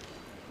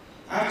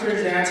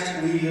 After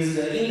that, we use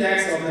the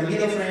index of the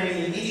middle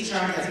frame in each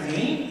chunk as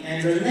mean,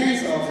 and the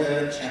length of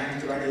the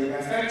chunk divided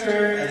by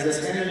factor as the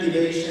standard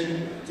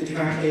deviation to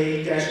define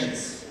k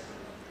cachings.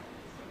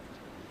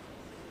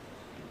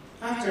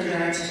 After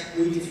that,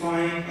 we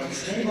define a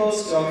trainable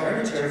scale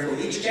parameter for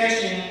each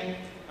caching.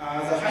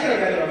 The higher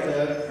value of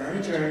the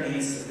parameter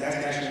means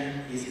that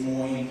caching is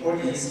more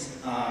important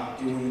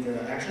during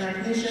the action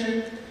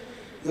recognition.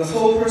 The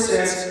whole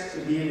process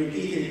could be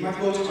repeated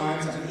multiple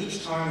times, and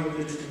each time we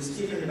will choose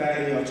different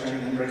value of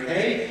chunk number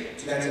k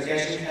to let the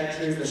caching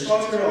capture the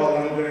shorter or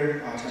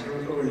longer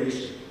temporal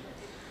correlation.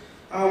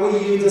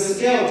 We use the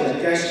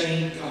scaled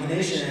caching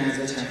combination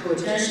as a temporal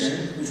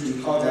attention, which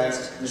we call that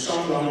the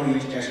short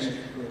long-range caching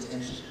temporal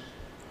attention.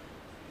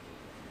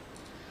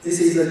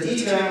 This is the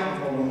detail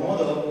of our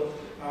model.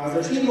 The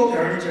trainable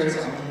parameters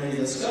are only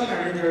the scale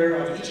parameter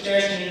of each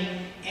caching,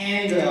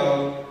 and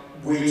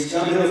with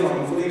W from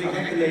a fully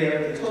connected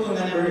layer, the total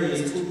number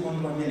is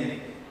 2.1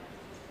 million.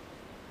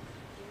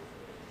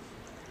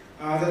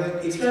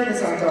 The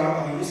experiments are done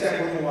on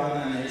UCSD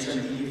and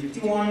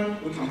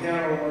HHMI. We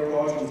compare our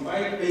report with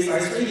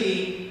baseline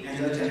 3D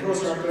and the temporal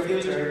structure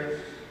filter.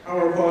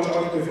 Our report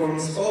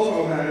outperforms both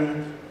of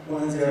them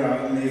when there are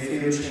only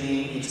few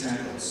training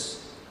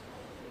examples.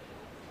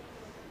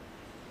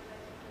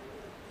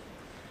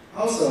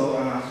 Also,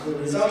 the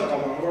result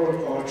of our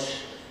report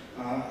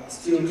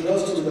still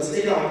close to the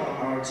state of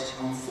art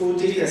on full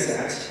data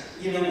set,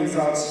 even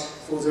without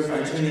further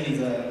fine-tuning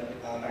the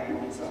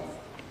backbone itself.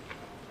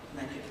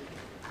 Thank you.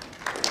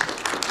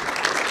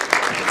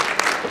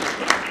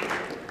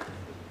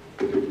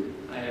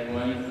 Hi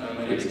everyone,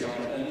 my name is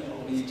Jonathan.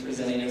 I'll be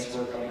presenting this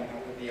work on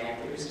behalf of the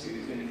authors who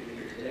couldn't be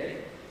here today.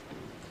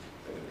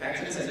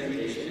 Action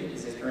segmentation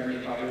is a currently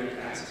popular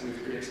task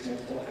which predicts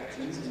multiple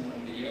actions in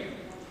one video.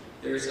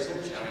 There are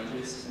several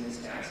challenges in this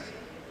task.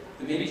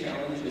 The main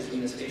challenge is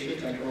from the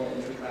spatiotemporal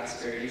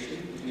interclass variation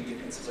between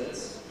different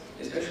splits,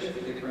 especially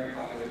for the current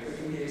popular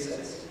cooking data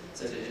sets,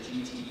 such as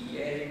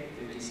GTEA,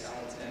 50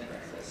 salads, and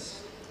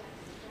breakfast.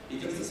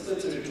 Because the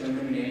splits are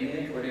determined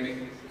mainly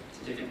according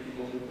to different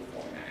people who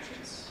perform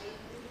actions.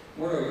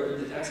 Moreover,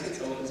 the task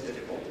itself is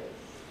difficult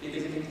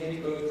because it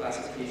contains both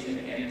classification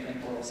and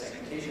temporal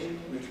segmentation,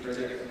 which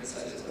further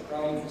emphasizes the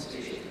problem of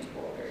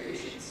spatiotemporal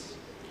variations.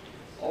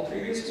 All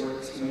previous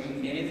works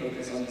mainly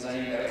focus on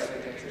designing better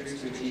architectures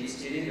to achieve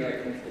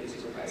state-of-the-art and fully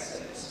supervised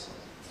setups.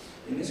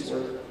 In this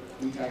work,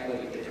 we tackle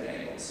it with different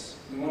angles.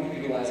 We want to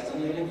utilize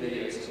unlabeled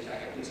videos to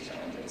tackle these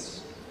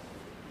challenges.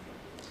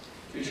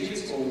 To achieve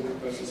this goal, we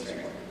propose this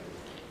framework.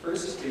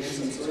 First, given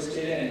some source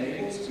data and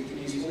labels, we can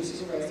use fully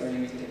supervised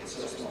learning to take the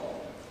source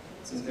model.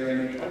 Since there are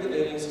no target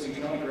labels, we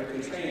cannot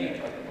directly train a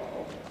target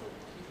model.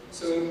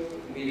 So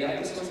we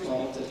adapt the source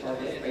model to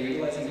target by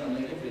utilizing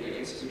unlabeled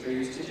videos, which are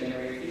used to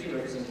generate feature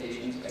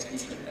representations by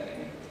feature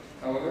embedding.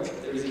 However,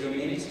 there is a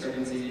domain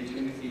discrepancy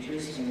between the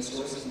features in the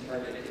source and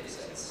target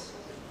datasets.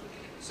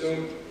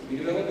 So we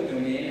develop a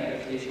domain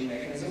adaptation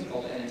mechanism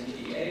called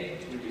NTDA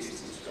to reduce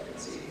this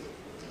discrepancy.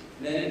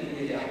 Then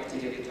we adapt to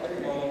get the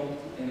target model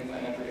and the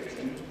final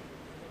prediction.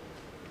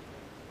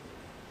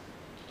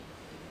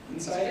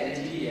 Inside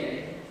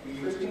NTDA, we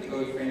first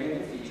encode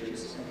frame-level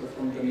features and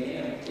perform domain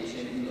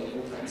adaptation in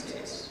local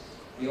timescales.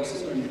 We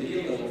also learn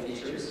video-level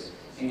features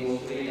and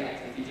locally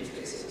adapt the feature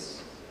spaces.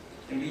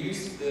 And we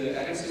use the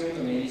adversarial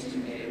domain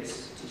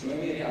discriminators to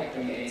jointly adapt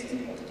domains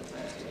in multiple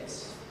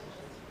timescales.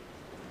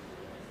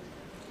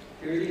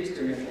 Here are the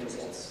experimental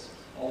results.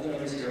 All the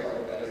numbers here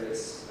are whether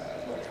it's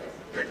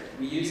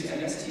we use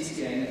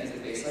MSTCN as the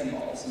baseline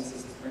model since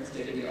it's the current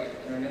state of the art,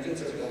 and our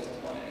methods are built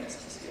upon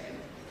MSTCN.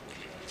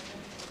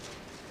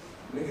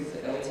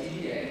 With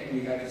LTDA,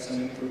 we have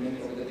some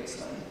improvement over the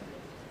baseline.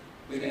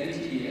 With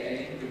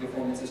NTDA, the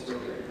performance is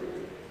further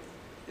improved.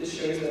 This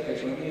shows that by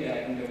jointly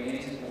adapting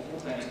domains to multiple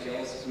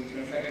timescales, we can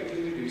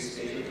effectively reduce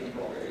spatial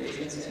temporal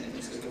variations and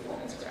boost the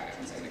performance for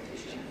action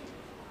segmentation.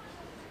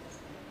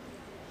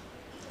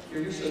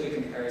 Here we show the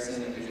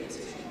comparison and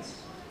visualizations.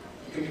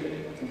 The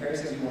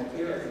comparison is more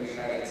clear if we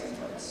highlight some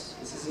parts.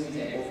 This is an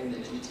example from the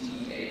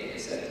GTEA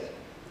dataset.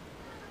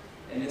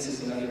 And this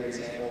is another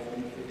example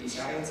from the 50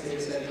 satellites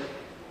dataset.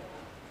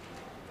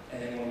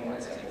 And then one more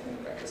example from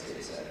the practice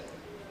dataset.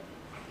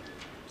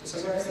 To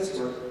summarize this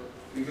work,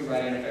 we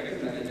provide an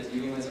effective method to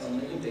utilize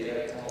unlabeled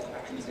data to help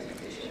action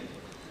segmentation.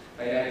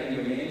 By adapting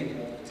domain to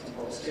multiple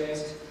temporal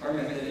scales, our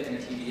method,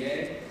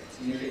 NTDA,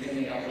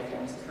 significantly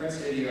outperforms the current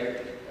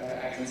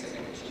state-of-the-art action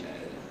segmentation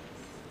method.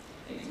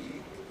 Thank you.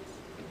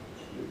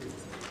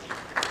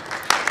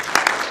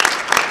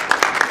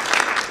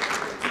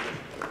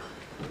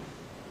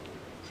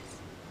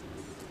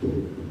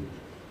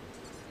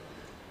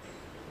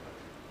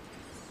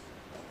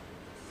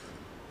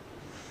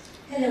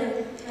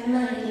 Hello, I'm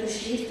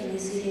Monique from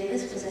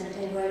UC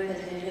presenting work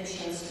with Hendrik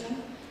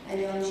and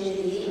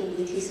Yongkang in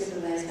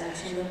weakly-supervised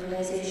action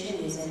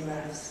localization using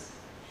graphs.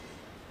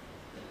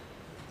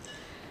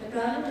 The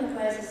problem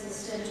requires a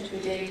system to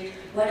predict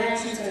what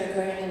actions are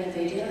occurring in a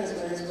video as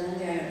well as when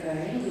they are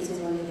occurring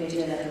using only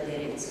video level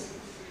labels.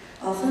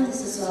 Often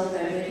this is solved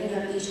by breaking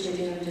up each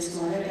video into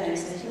smaller time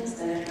segments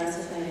that are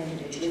classified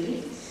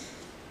individually.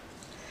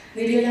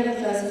 Video level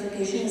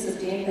classification is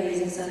obtained by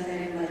using some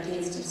kind of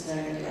multi-instance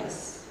learning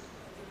class.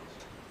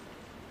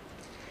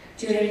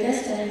 During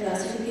test time,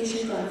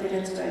 classification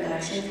confidence for an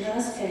action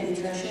class can be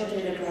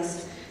thresholded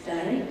across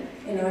time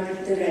in order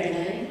to the red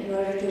line in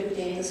order to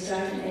obtain the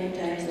start and end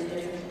times of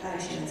different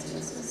action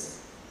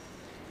instances.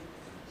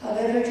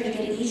 However,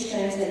 treating each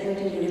time segment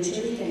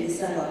individually can be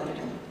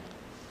suboptimal.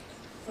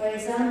 For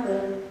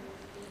example,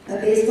 a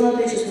baseball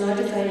pitch is not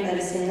defined by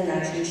a single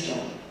action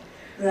shown.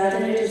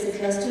 Rather, it is a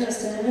cluster of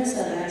similar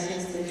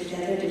sub-actions that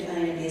together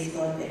define a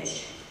baseball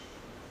pitch.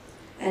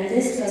 And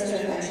this cluster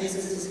of actions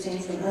is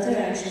distinct from other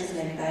actions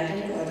like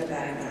batting or the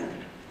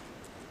background.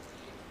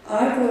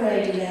 Our core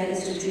idea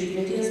is to treat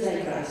videos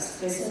like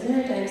graphs, where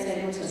similar time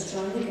segments are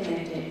strongly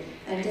connected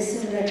and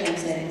dissimilar time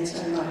segments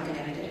are not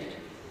connected.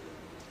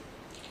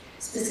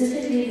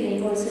 Specifically, we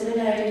encode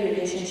similarity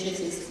relationships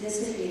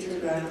explicitly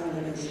through graph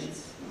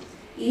convolutions.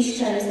 Each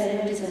time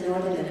segment is a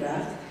node in the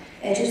graph.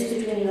 Edges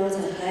between nodes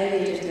are high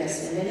weight if they are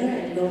similar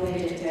and low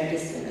weight if they are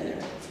dissimilar.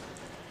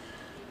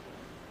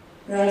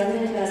 Rather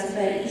than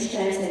classify each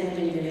time segment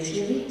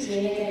individually,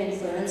 training and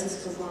inference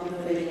is performed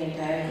over the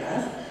entire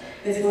graph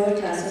before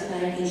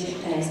classifying each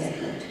time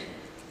segment.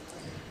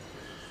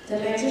 The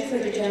metric for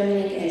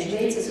determining edge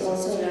weights is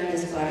also learned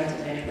as part of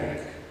the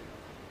network.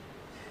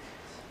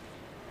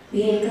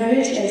 We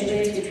encourage edge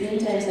weights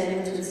between time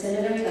segments with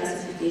similar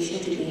classification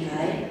to be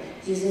high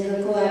using a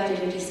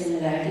coactivity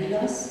similarity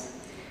loss.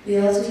 We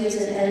also use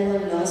an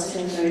L1 loss to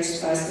encourage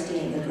sparsity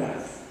in the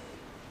graph.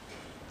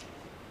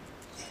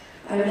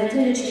 Our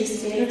method achieves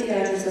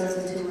state-of-the-art results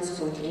in tumors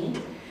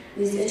 14.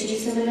 We achieve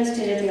similar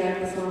state-of-the-art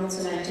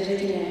performance on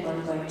ActivityNet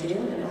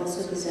 1.2 and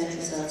also present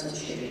results on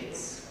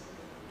charades.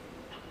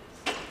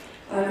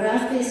 Our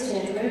graph-based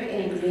network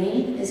in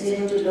green is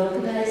able to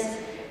localize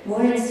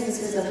more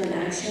instances of an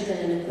action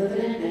than an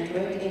equivalent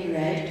network in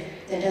red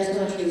that does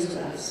not use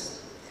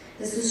graphs.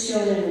 This is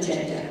shown in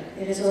magenta.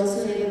 It is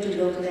also able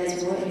to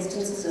localize more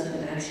instances of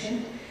an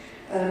action.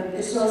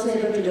 It's also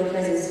able to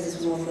localize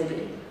instances more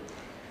fully.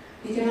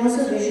 We can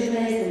also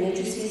visualize the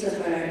matrices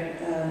of our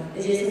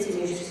adjacency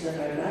matrices of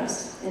our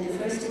graphs. In the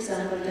first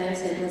example, time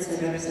segments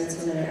that represent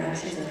similar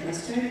actions are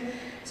clustered,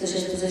 such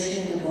as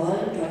positioning the ball,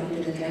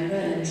 talking to the camera,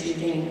 and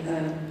shooting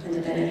in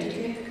the penalty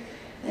kick.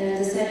 And in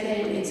the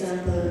second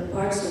example,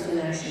 parts of an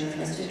action are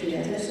clustered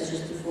together, such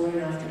as before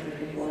and after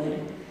cricket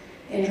bowling.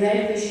 In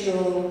red, we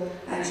show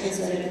actions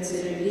that are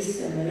considered least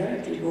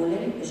similar to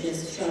bowling, which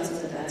is shots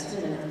of the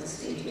batsman and of the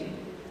stadium.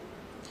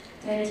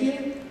 Thank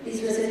you. Please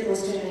visit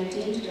poster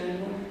 19 to learn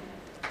more.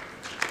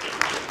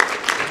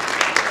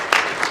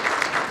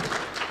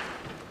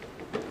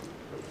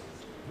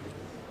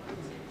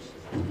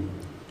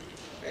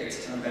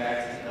 Great, I'm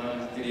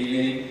back. Good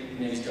evening.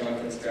 My name is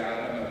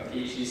Janelia. I'm a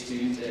PhD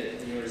student at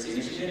the University of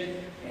Michigan,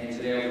 and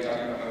today I'll be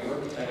talking about my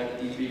work titled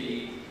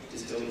D3D,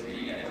 Distilled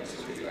 3D Networks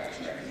for Video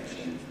Action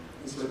Recognition.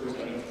 This work was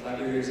done with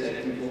collaborators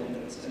at Google and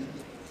Branson.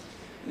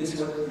 In this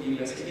work, we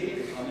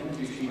investigated the common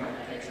two-stream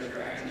architecture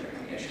for action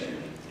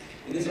recognition.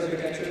 In this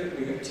architecture,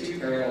 we have two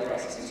parallel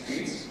processing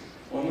streams,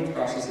 one which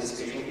processes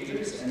spatial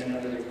features and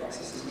another which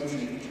processes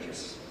motion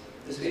features.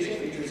 The spatial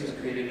features are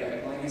created by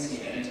applying a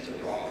CNN to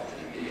the raw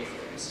video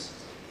frames,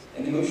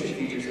 and the motion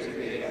features are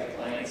created by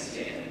applying a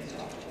CNN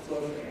to optical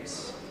flow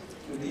frames.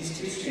 With these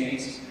two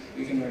streams,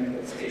 we can learn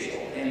both spatial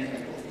and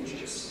temporal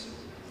features.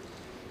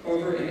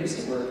 However, in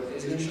recent work, it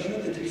has been shown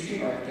that the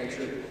two-stream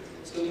architecture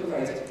still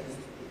provides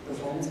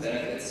performance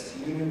benefits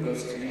even when both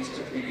streams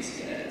are 3D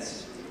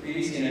CNNs.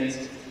 3D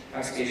CNNs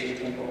have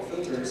spatial temporal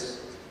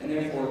filters, and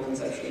therefore,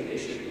 conceptually, they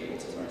should be able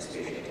to learn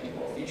spatial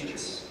temporal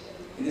features.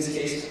 In this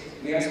case,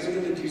 we ask whether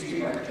the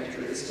two-stream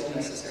architecture is still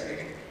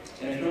necessary,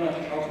 and if not,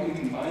 how can we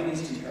combine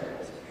these two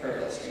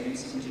parallel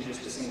streams into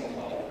just a single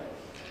model?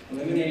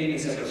 Eliminating the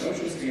separate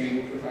motion stream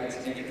will provide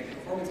significant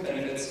performance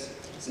benefits,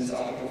 since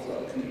optical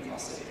flow can be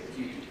costly to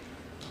compute.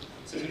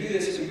 So to do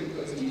this, we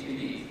propose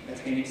D3D, a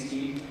training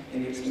scheme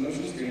in which the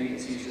motion stream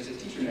is used as a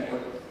teacher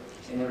network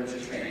in order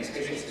to train a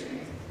spatial stream.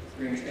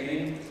 During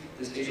training,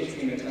 the spatial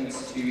stream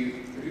attempts to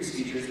produce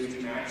features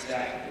which match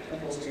that of the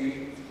temporal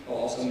stream, while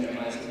also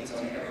minimizing its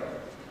own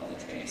error on the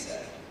training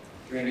set.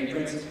 During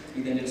inference,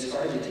 we then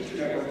discard the teacher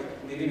network,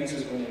 leaving us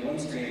with only one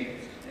stream,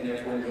 and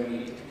therefore no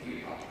need to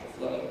compute optical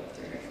flow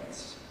during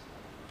inference.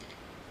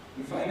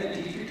 We find that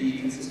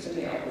D3D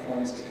consistently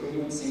outperforms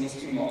equivalent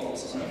single-stream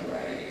models on a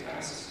variety of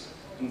tasks,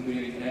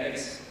 including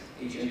phonetics,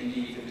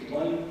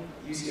 HMDD51,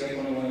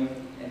 UCF101,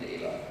 and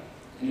AVA.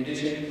 In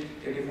addition,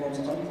 it performs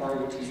on par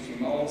with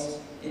two-stream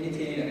models,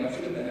 indicating that much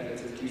of the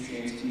benefits of two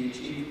streams can be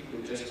achieved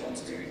with just one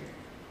stream.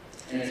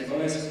 And as a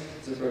bonus,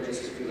 this approach is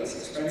strictly less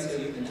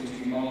expensive than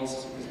two-stream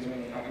models because we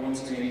only have one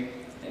stream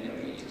and no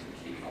need to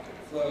compute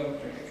optical flow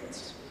during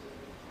inference.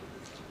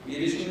 We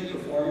additionally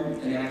perform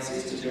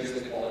analyses to judge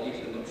the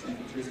quality of the motion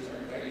features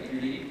learned by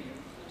D3D.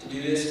 To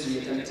do this, we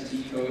attempt to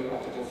decode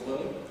optical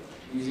flow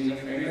using a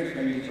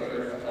frame-by-frame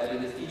decoder applied to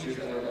the features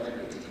that were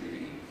learned with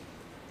D3D.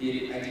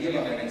 The idea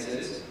behind this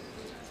is,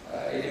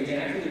 if we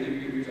can accurately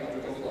reproduce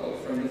optical flow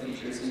from the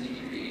features in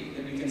D3D,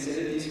 then we can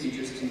say that these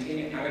features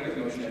contain adequate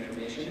motion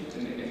information to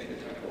mimic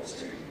the temporal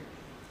stream.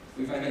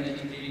 We find that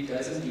D3D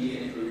does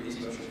indeed improve these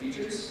motion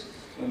features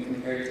when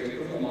compared to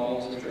equivalent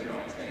models which are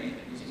not trained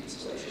using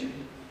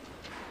distillation.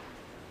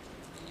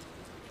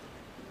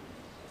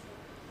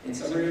 In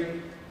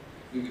summary,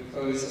 we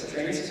propose a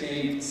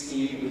training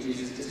scheme which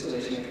uses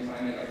distillation and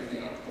combine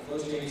everything optical flow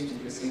streams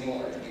into a single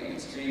RGB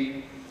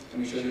stream,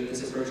 and we show that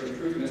this approach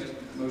improves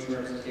motion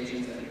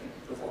representations and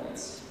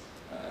performance.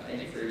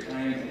 Thank you for your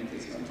time, and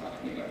please come talk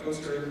to me about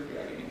poster if you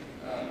have any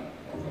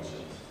more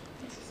questions.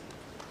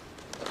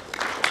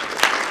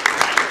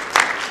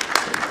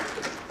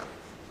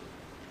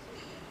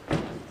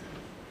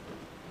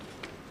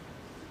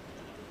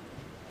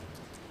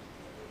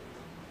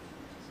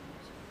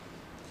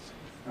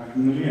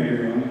 Good morning,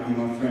 everyone. I'm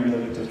a friend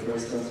of the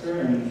first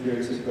author and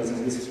here to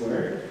present his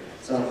work,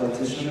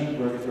 Self-Partition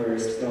Network for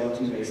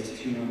Skeleton-Based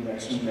Human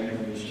Action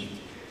Recognition.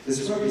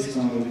 This work is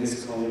done with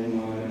his colleague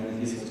Mohan and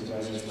his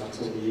advisors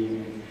Dr.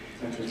 Iljung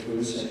and Dr.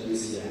 Fulish at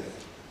UCF.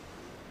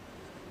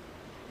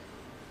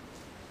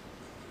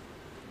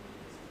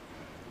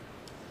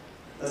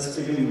 Let's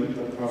begin with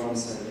the problem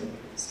setting.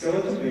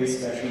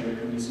 Skeleton-based action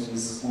recognition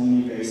is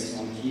only based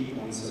on key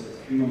points of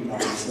human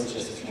bodies such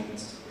as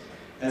joints.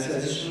 As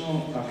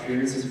additional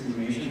appearance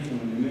information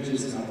from an image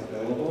is not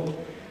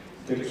available,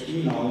 the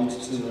key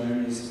knowledge to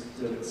learn is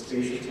the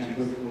spatial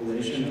temporal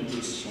correlation of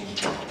each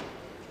joint.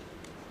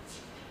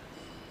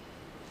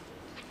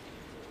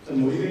 The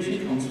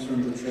motivation comes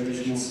from the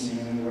traditional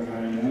CNN or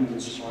RNN,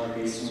 which are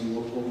based on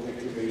local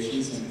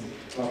activations and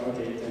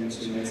propagate them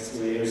to next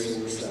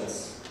layers or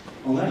cells.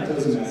 Unlike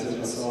those methods,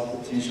 a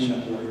self-attention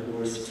network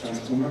or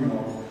transformer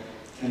model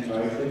can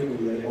directly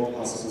correlate all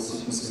possible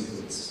sequence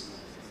inputs.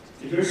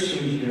 Figures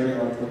shown here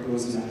are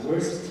proposed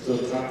networks.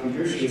 The top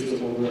figure shows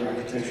the overall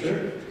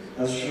architecture.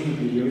 As shown in the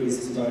video,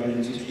 is divided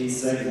into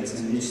case segments,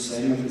 and each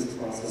segment is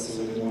processed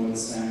with one of the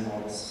SAM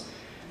models.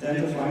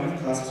 Then the final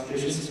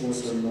classification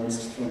scores are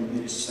merged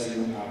from each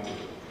segment output.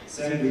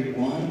 SAM grid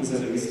 1 is a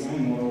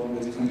baseline model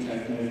with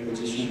concatenated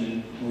position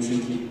and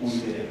motion key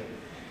point data.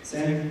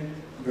 SAM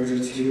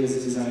version 2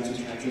 is designed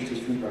to capture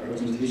different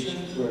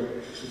representations for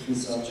different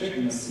subjects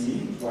in a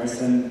scene, while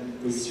SAM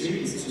grid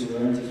 3 is to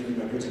learn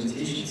different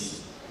representations.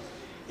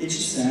 Each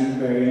SAM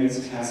variant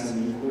has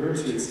an encoder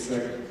to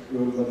extract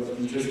row-level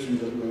features from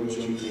the row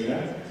joint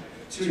data.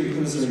 Two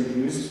encoders are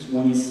used.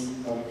 One is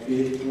a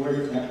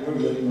feed-forward network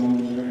with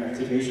nonlinear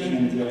activation,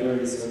 and the other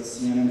is a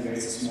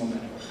CNN-based small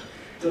network.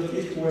 The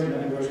feed-forward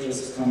network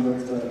just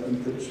converts the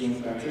input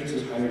joint factor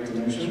to higher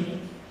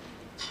dimension.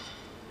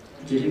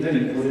 Given the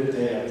encoded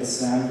data, the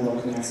SAM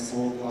block connects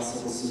all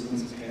possible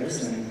sequence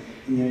pairs and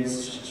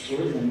enables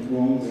short and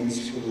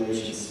long-range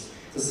correlations.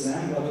 The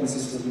SAM block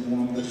consists of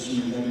one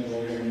partition embedded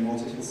layer and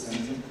multiple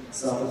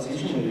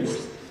self-attention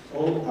layers.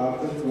 All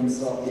output from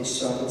each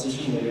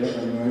self-attention layer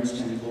are merged,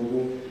 and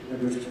global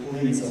average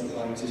pooling is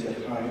applied to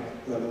the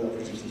high-level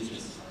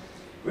representations.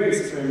 We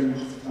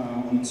experiment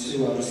on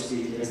two other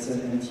speed data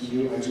sets,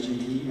 NTU,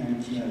 IGBT,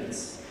 and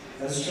kinetics.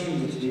 As shown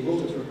in the table,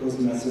 the proposed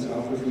method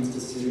outperforms the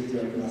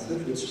state-of-the-art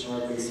method, which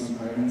are based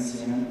on iron,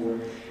 CNN,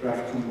 or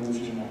graph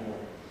convolutional network.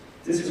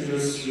 This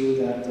results show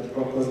that the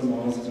proposed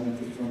models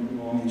benefit from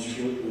long and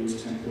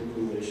short-range temporal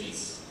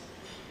correlations.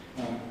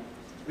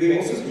 We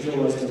also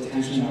visualize the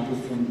tension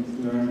output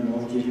from learned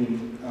model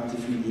given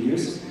different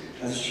videos.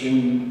 has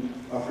shown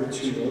upper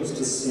two rows,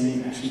 the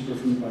same action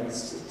performed by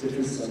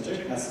different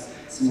subject has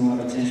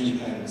similar attention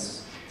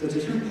patterns. The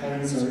different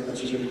patterns are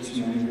attributed to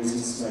many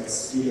reasons like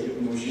speed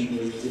of motion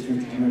with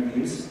different camera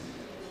views.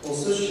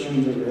 Also shown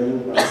in the rail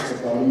bars,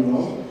 the bottom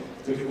row,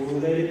 the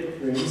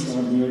correlated frames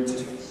are near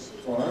to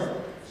far.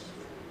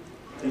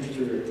 Thank you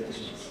for your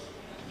attention.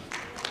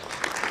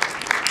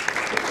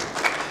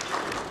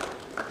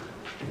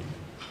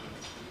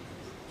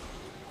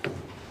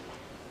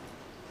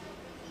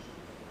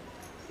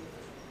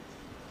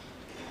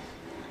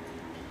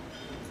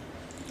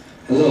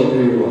 Hello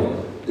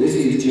everyone, this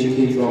is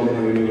Jianquan from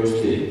Bremond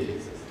University.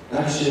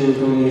 Action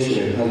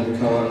recognition has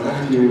become an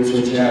active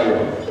research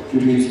area due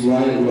to its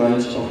wide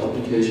range of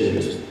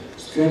applications.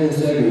 Scanning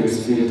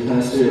segments with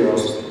time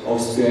series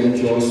of scan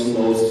joins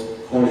nodes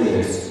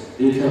coordinates.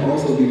 It can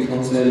also be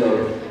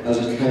considered as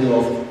a kind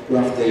of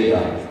graph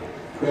data.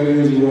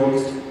 Previous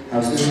works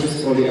have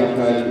successfully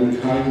applied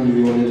recurrent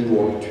neural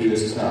network to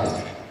this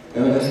task.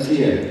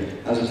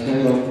 LSTM, as a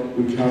kind of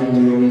recurrent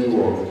neural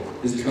network,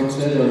 is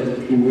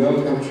considered to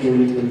well capture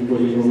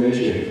temporal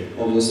information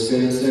of the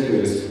scan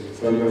sequence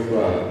frame by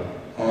frame.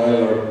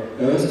 However,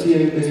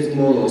 LSTM-based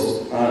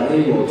models are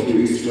able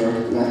to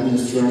extract latent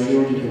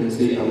structural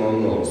dependency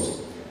among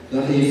nodes.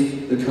 That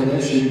is, the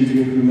connection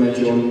between human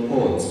joint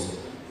points.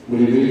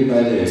 Motivated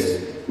by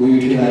this, we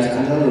utilize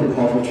another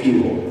powerful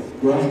tool,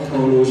 graph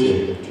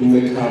convolution, to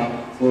make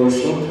up for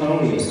the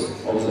shortcomings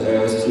of the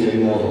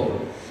LSTM model.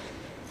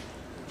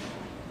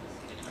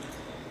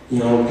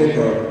 In our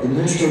paper, the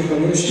natural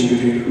connection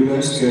between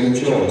human scan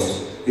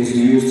joints is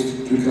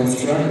used to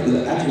construct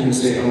the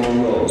adjacency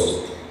among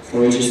nodes.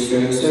 For each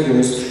scan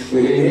sequence, we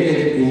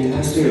emitted in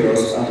time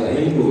series as an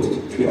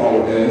input to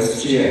our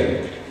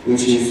LSTM,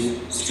 which is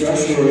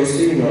structurally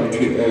similar to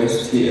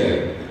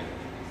LSTM.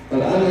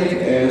 But unlike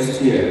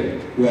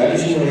LSTM, we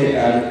additionally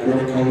add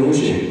graph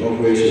convolution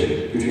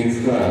operation between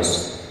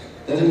frames.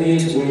 That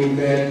means we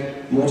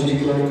embed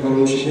multi-graph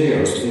convolution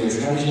layers in a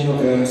traditional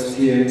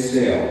LSTM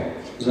cell,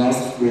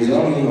 thus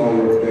resolving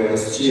our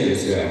LSTM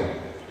cell.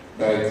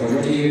 By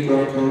quadratic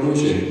graph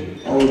convolution,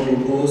 our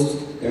proposed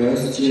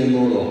LSTM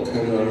model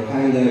can learn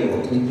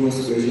high-level temporal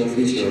spatial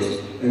features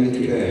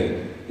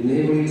end-to-end,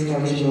 enabling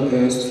traditional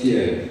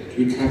LSTM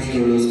to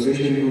capture the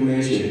spatial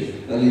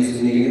information that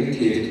is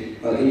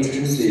neglected but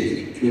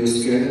intrinsic to the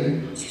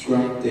scanned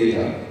graph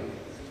data.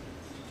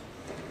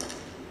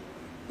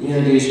 In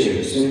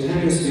addition,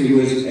 simultaneously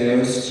with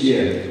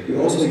LSTM, we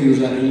also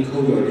use an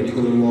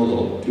encoder-decoder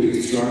model to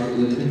extract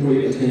the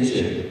temporal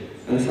attention,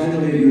 and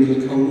finally use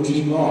a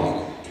convolution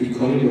block to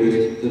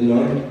calibrate the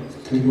learned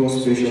temporal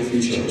spatial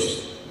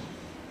features.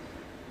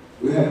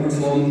 We have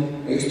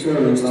performed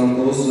experiments on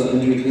both the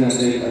NGK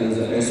assay and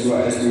the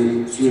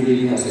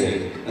SYS3D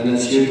assay and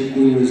achieved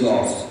good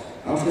results.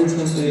 After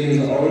translating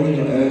the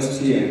original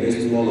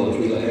LSTM-based model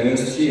to the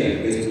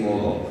LSTM-based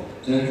model,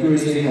 the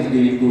accuracy has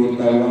been improved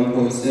by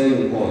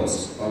 1.7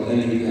 points on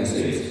NGK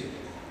assays.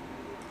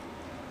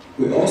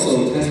 We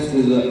also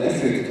tested the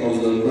effect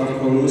of the graph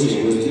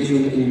convolution with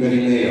different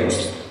embedding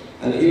layers,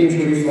 and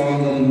eventually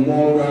found that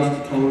more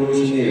graph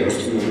convolution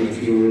layers will lead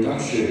to a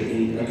reduction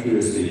in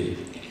accuracy.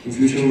 In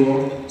future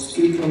work,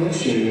 skip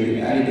connection will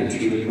be added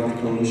to the graph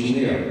convolution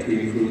layer to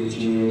improve the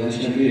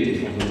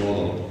generalizability of the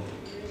model.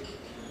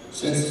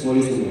 Thanks for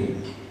listening.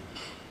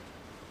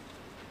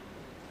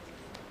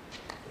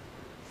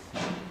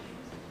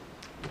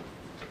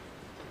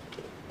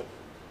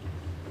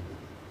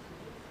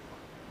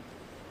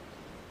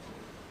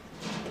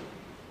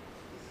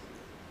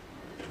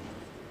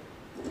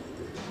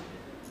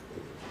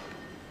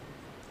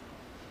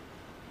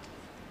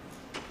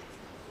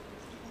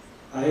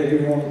 Hi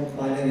everyone,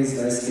 my name is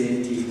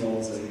Daisuke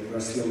from the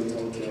University of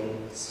Tokyo.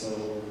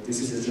 So this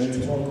is a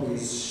joint work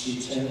with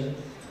Srijan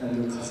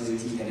and Kazuki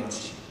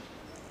Temachi.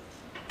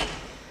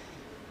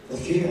 The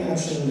human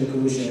action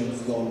recognition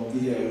from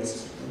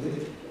videos.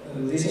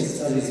 Recent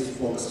studies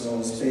focus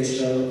on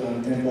spatial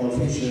and temporal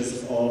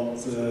features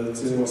of the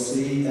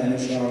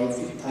 3-dimensional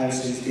time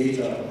series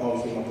data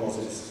of human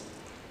process.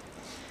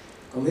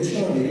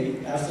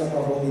 Conventionally, after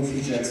performing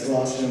feature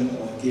extraction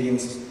or giving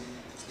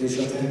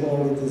spatial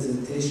temporal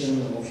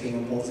representation of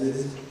human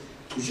poses,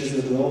 features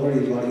are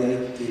globally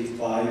evaluated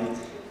by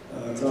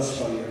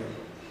classifier.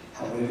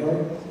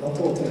 However, not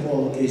all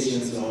temporal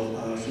locations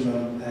of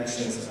human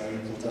actions are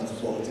important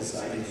for this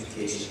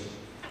identification.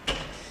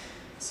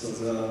 So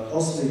the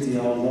possibility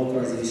of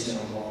localization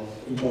of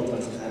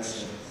important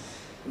action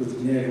would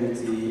enable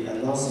the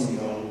advancing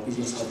of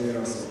visual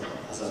surveillance of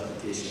other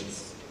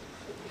applications.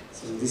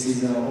 So this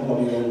is an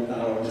overview of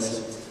our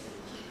method.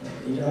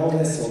 In our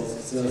method,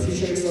 the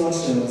feature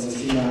extraction of the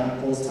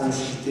human post-time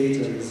shift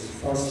data is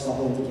first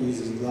performed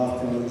using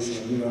graph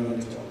convolution neural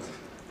network.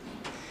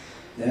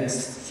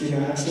 Next,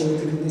 human action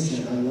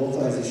recognition and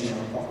localization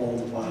are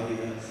performed by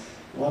a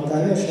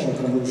one-dimensional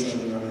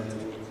convolution neural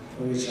network,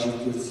 which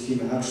outputs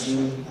human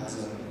action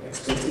as an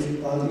expected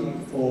value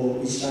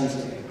for each time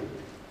frame.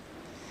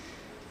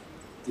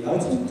 The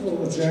output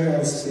of a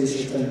general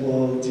spatial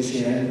temporal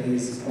GCN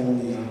is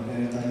only an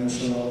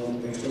n-dimensional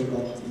vector,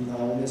 but in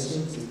our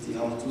method,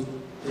 the output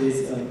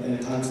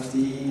and times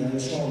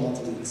D-dimensional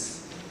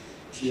matrix.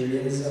 Here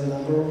is a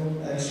number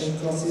of action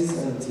classes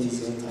and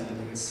these are time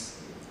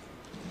links.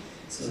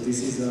 So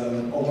this is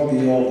an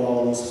overview of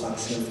our loss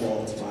function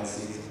for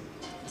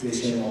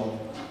optimization of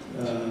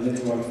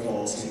network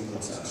for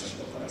synchronous action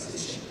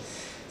localization.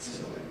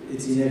 So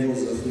it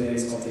enables the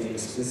frames containing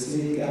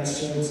specific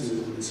action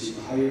to achieve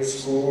higher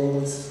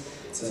scores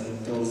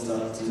than those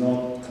that do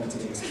not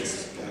contain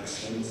specific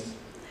actions.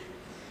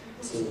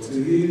 So to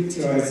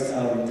utilize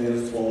our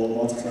model for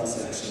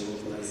multi-class action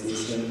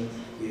localization,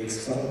 we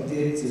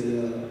expanded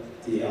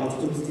the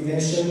output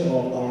dimension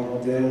of our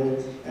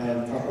model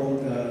and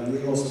performed a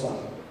real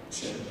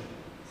function.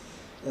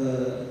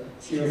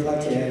 Here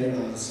phycan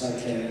and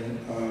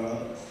phycan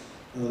are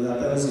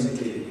labels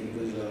indicating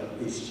whether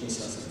each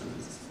instance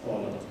includes or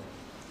not.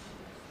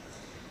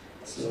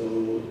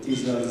 So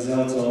these are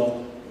results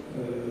of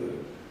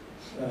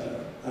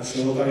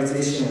action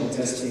localization or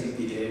testing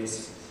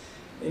videos.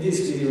 In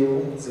this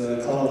video,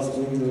 the colored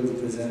window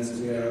represents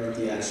where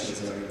the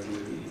actions are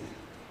included.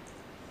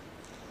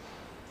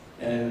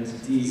 And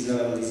these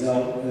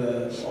result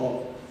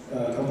of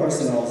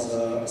comparison of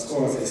the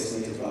scores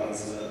estimated by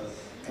the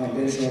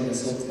conventional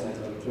method and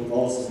the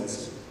proposed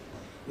method.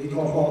 We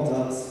confirm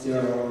that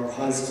there are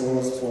high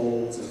scores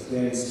for the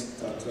frames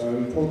that are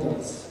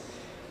important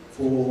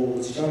for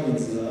determining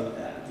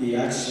the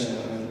action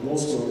and low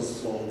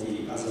scores for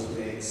the other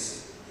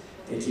frames.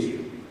 Thank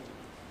you.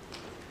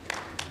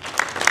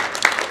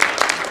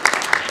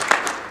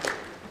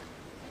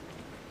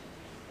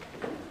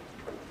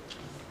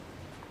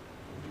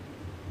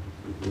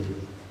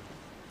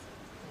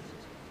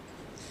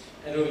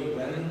 Hello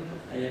everyone,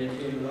 I am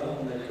Nishimura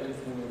and I come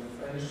from a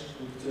French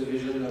computer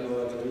vision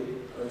laboratory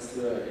called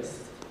CERIST.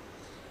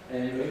 I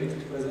am going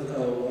to present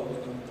our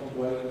work on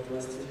temporal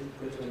contrastive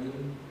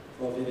pre-training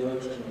for video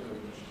action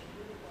recognition.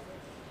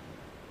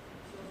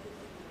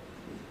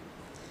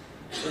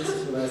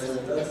 Self-supervised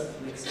methods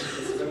make it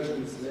possible to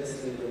use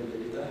less labeled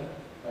data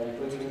by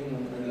pre-training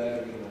on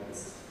unlabeled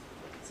ones.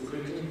 They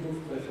quickly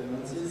improve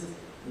performances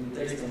in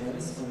text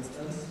domains, for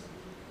instance,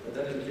 but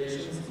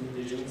applications in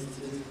vision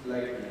still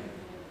lag behind.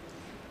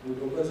 We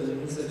propose a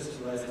new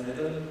self-supervised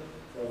method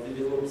for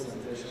video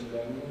representation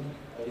learning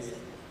based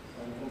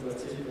on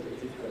contrastive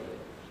predictive coding.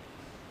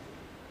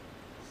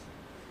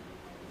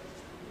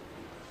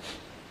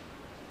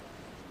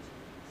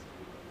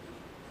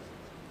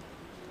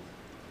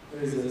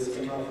 Here is a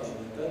schema of our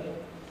method.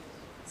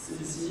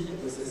 CDC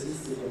processes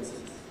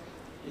sequences.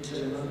 Each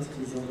element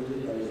is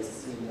encoded by a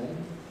CNN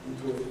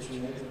into a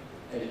fortunate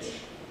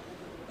H.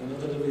 A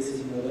notable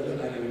basic model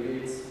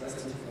aggregates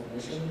fast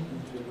information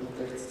into a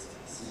context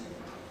C.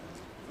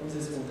 From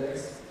this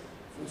context,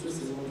 future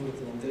segment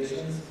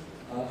representations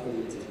are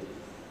predicted.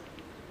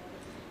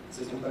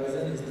 The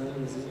comparison is done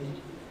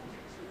using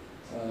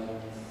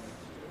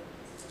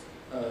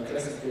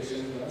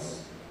classification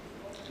loss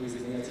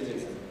with negative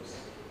examples.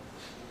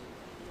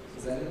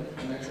 Then,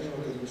 an action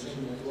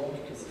recognition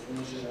network is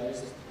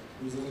initialized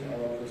using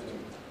our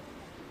pre-training.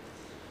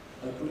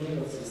 A pooling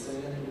of the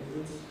salient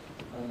inputs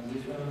and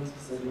different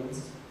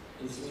segments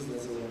is used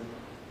as a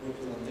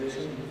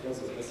representation before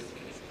the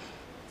classification.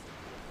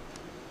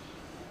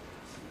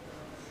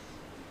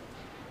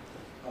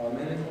 Our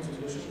main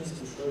contribution is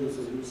to show you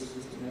the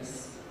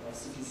usefulness of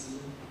CPC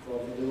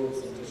for video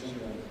representation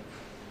learning.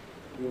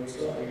 We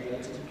also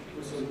highlighted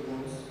crucial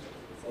points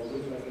for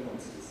good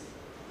performances.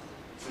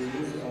 The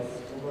use of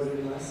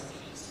temporary mask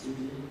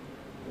 3D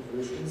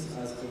evolutions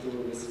as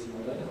photoregressive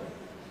model.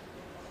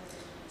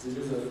 The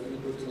use of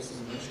input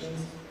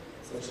transformations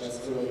such as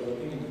color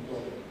dropping and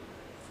recording.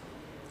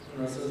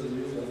 And also the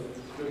use of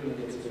good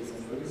negative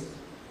examples.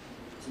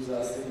 These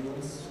are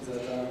segments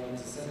that are on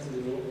the same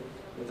video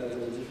but at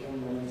a different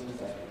moment in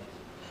time.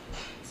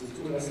 The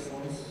two last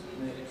points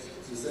make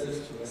the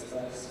self-supervised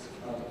task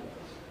harder.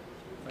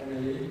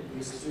 Finally,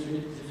 we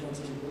studied different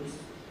inputs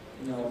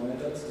in our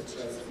method, such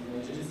as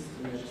images,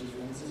 image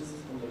differences,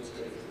 and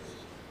obscurators.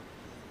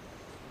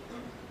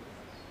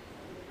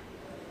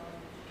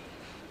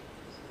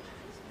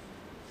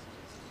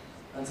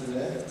 On the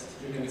left,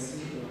 you can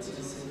see a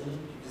TDC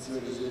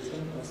visualization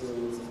of the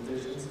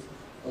representations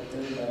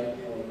obtained by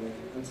our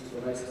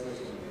unsupervised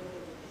pre-training.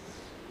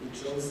 It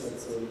shows that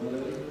the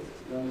model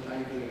learned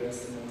high-level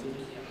semantic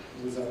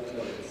without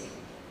clouds.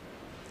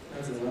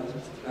 At the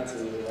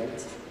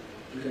right,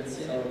 you can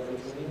see our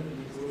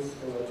pre-training improves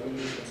our training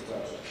from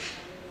scratch.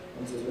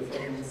 And the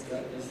performance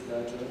gap is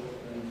larger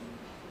and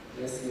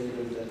less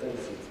labeled data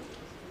is used.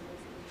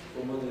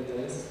 For more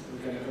details, you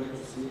can come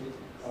to see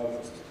our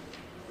poster.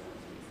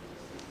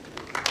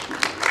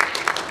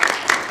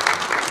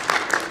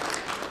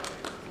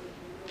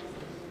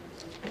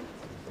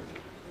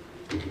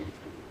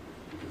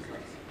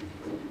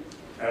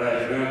 Hello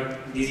everyone,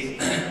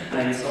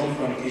 I'm Song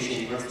from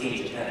Kyushu University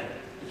in Japan.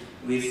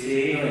 With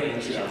Srijan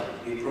and Inria,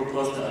 we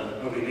proposed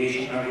an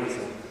aggregation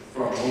algorithm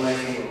for online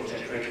single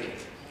object tracking.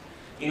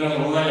 In an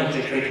online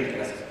object tracking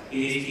task, it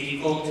is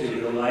difficult to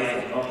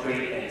realize an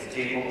accurate and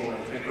stable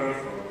online tracker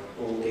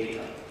for all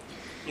data.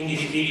 In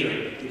this figure,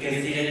 you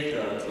can see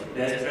that the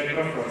best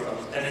tracker for some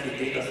specific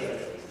data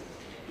sets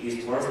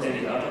is worse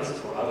than the others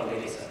for other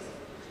data sets.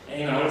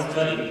 And in our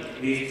study,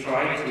 we've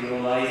tried to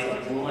realize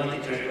a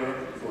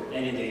multi-tracker for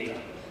any data.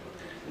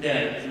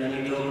 Then, let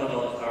me talk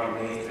about our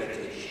main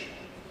strategy.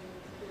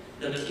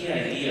 The key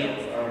idea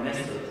of our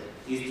method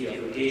is the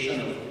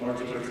application of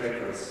multiple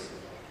trackers.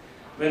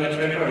 When a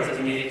tracker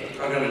estimates the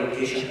target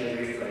location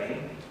every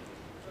frame,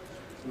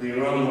 we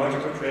run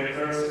multiple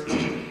trackers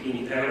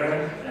in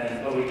parallel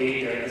and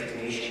aggregate their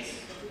estimations.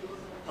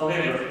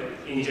 However,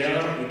 in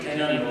general, we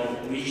cannot know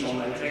which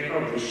online tracker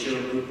will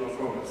show good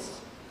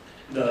performance.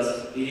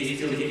 Thus, it is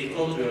still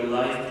difficult to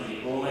realize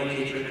the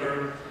online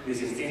tracker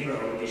using simple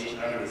aggregation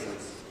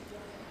algorithms.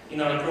 In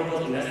our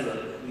proposed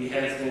method, we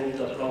have solved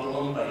the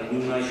problem by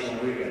minimizing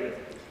regret.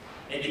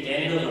 At the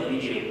end of the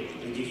video,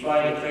 we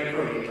define the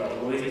tracker with the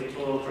lowest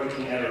total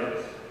tracking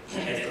error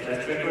as the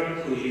best tracker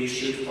who you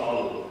should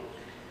follow.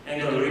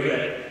 And the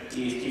regret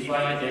is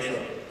defined as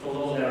a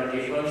total error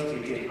difference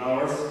between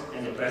ours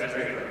and the best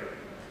tracker.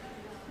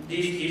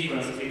 This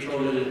difference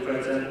literally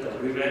represents the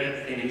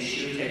regret and you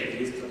should have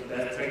used the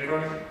best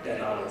tracker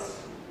than ours.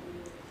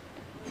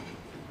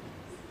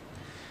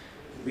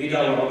 With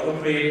our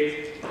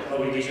appropriate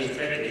aggregation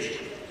strategy,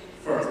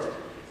 first,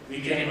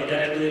 we can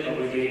adaptively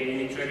aggregate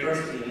any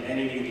trackers in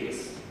any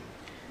videos.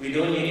 We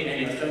don't need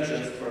any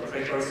assumptions for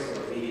trackers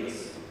or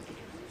videos.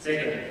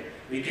 Second,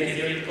 we can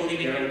theoretically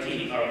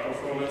guarantee our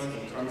performance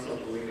in terms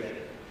of regret.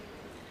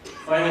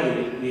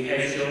 Finally, we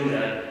have shown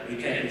that we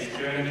can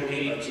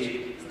experimentally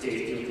achieve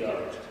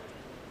state-of-the-art.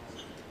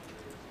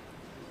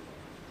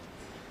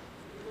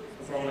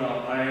 From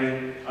now,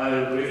 I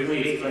will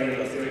briefly explain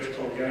the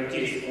theoretical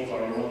guarantees of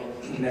our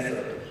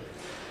method.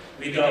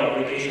 With our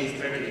aggregation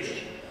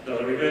strategy, the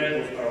regret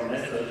of our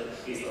method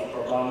is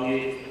upper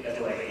bounded as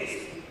like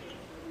this.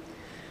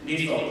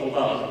 This upper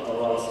bound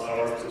allows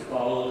ours to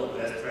follow the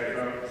best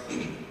tracker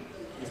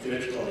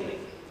theoretically.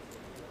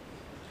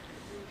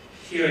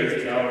 Here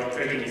is our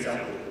tracking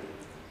example.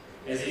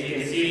 As you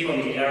can see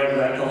from the error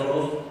graph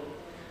above,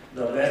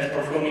 the best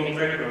performing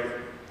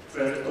tracker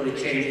drastically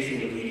changes in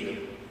the video.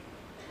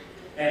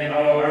 And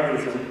our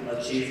algorithm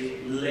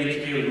achieves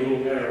relatively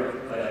low error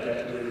by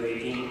adaptively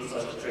weighting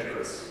such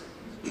trackers.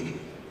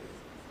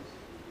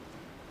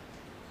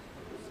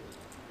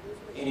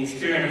 In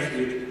experience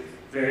with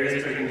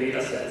various tracking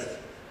data sets,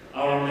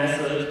 our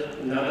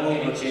method not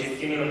only achieves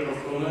similar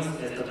performance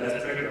as the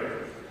best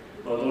tracker,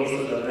 but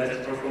also the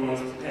best performance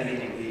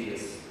depending on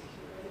videos.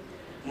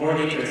 More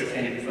details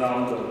can be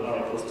found on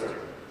our poster.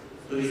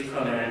 Please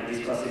come and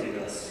discuss it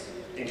with us.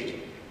 Thank you.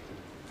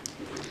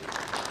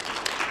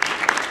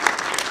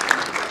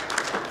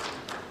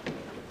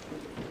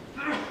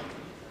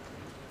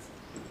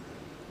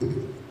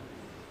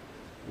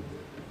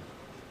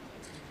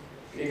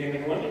 Good evening,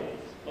 everyone.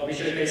 I'll be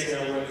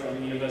showcasing our work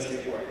from the University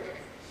of Warwick.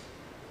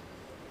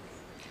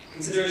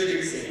 Consider a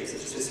street scene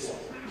such as this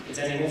one,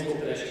 containing multiple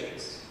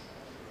pedestrians.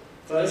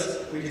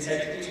 First, we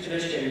detect each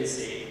pedestrian in the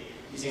scene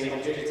using an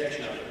object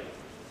detection algorithm.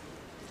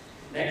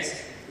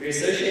 Next, we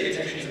associate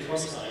detections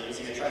across time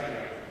using a tracking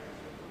algorithm.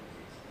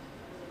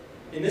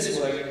 In this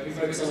work, we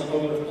focus on the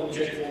problem of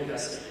object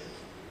forecasting.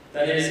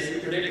 That is,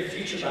 we predict the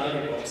future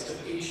boundary box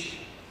of each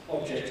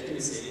object in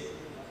the scene.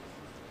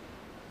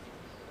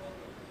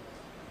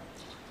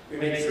 We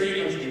make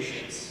three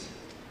contributions.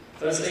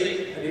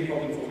 Firstly, a new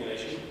problem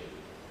formulation,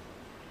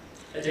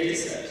 a data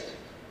set,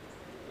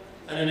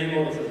 and a new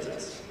model for the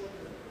test.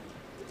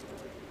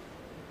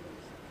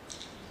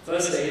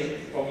 Firstly,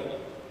 problem.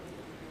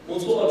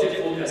 Multiple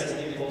object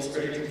forecasting involves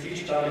predicting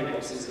future boundary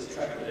boxes of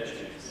tracked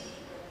pedestrians.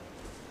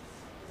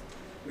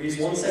 We use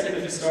 1 second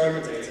of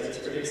historical data to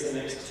predict the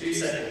next 2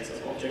 seconds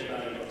of object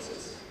boundary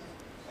boxes.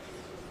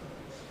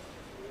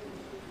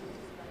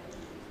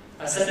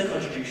 Our second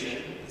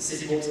contribution, the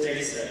City Walks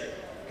dataset,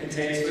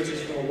 contains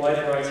footage from a wide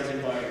variety of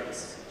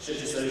environments,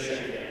 such as those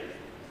shown here.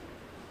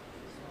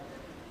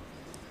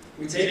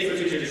 We take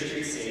footage of a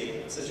street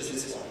scene, such as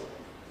this one,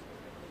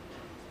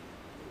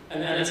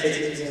 and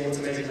annotate it using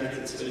automated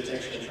methods for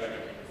detection and tracking.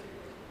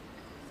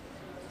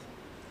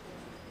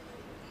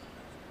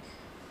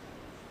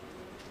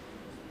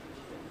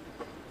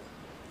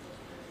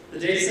 The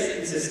dataset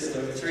consists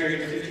of over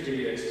 350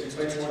 videos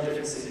from 21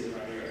 different cities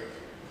around Europe.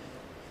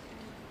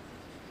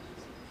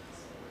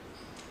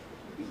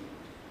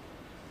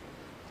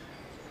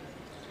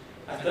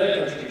 Our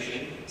third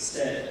contribution,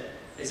 STEAD,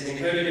 is an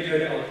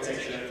encoded-decoded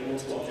architecture for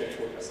multiple object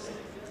forecasting.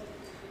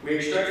 We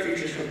extract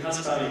features from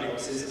past boundary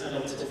boxes and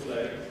optical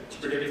flow to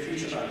predict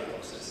future boundary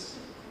boxes.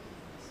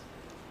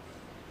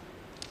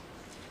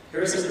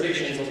 Here are some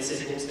predictions on the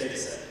City Walks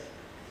dataset.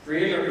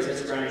 Green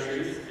represents ground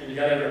truth, and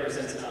yellow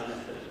represents our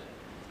method.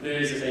 Blue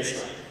is a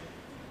baseline.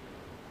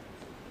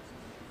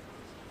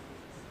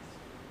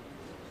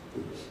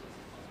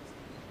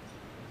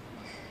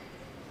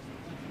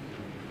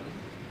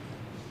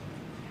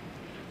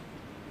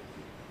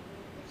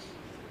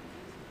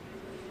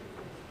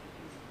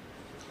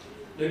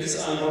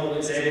 Notice our model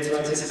is able to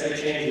anticipate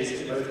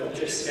changes to both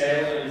object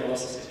scale and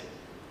velocity.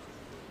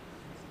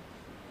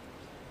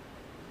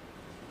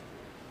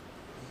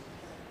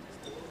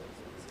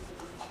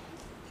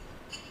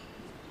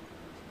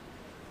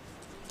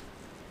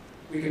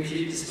 We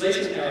compute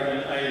displacement error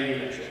and IOU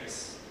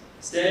metrics.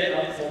 Instead, it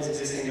outperforms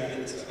existing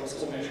methods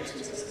across all metrics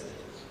we tested.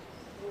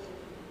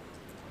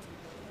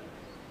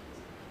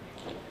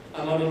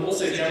 Our model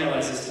also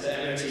generalizes to the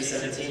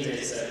MOT17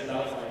 dataset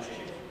without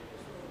fine-tuning.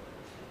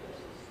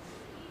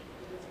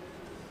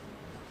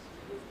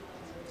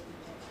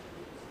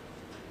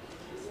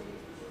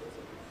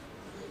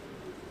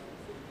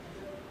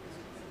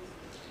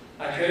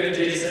 Our code and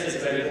dataset is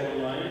available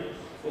online,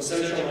 or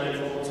search online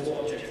for multiple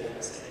object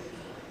forecasting.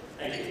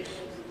 Thank you.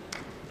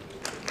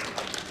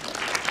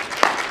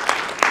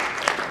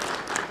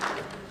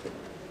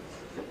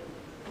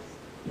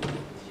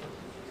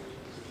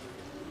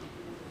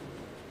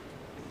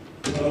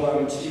 Hello,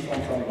 I'm Chief.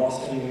 I'm from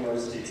Boston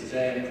University.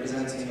 Today I'm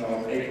presenting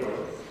our paper,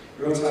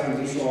 Real-Time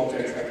Visual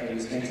Object Tracking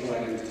with Natural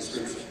Language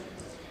Description.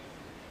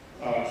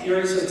 Here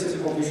is a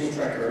typical visual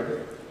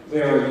tracker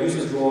where a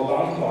user draws a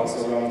bounding box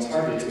around a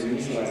target to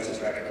initialize the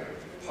tracker.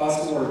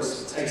 Past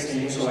works takes the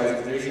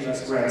initialization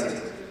as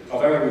granted.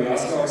 However, we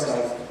ask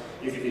ourselves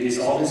if it is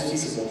always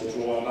feasible to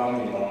draw a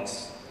bounding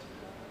box.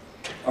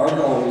 Our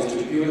goal is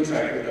to build a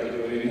tracker that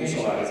will be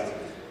initialized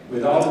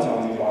without a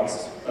bounding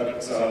box,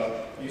 but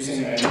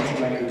using a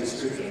natural language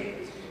description.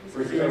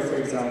 For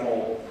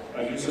example,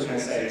 a user can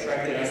say,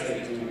 track the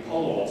athlete to the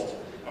pole vault,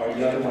 or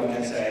the other one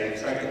can say,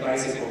 track the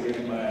bicycle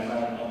ridden by a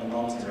man on the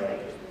mountain road.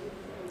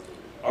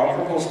 Our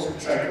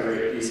proposed tracker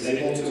is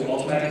able to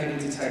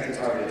automatically detect the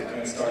target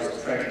and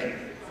starts tracking.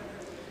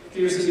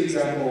 Here's the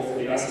example for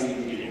the athlete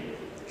video.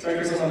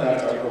 Trackers on the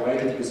left are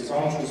provided with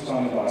strong truth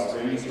bounding box for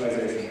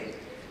initialization,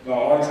 while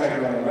our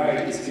tracker on the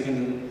right is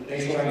given the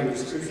natural language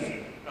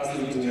description,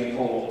 athlete doing a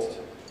pole vault.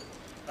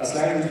 As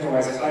language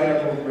provides a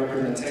high-level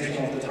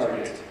representation of the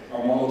target,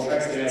 our model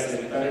tracks the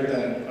athlete better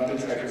than other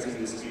trackers in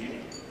this video.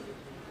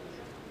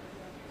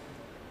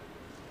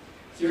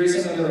 Here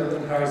is another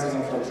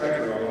comparison of our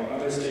tracker among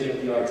other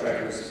state-of-the-art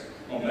trackers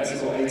on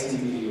bicycle 18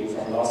 video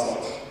from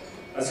LASOT.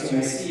 As you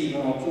may see,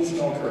 when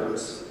occlusional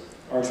occurs,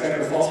 our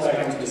tracker falls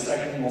back into the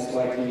second most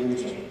likely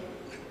region.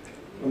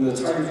 When the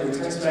target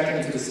returns back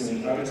into the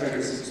scene, other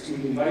trackers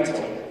excluding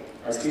Vital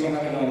are still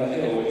hanging on the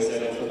hill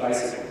instead of the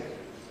bicycle.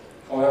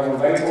 However,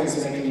 Vital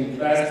is making the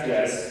best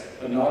guess,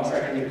 but not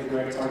tracking the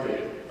correct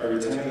target by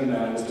returning the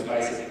man with the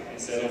bicycle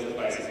instead of the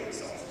bicycle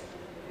itself.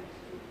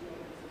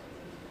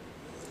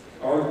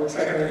 Our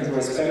tracker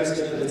enjoys better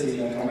stability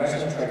than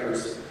conventional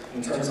trackers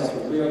in terms of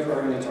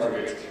reoccurring the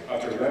target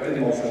after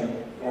rapid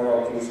motion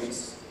or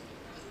occlusions.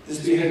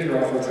 This behavior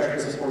of our tracker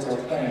supports our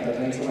claim that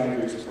natural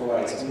language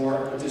provides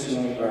more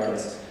additional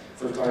invariance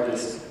for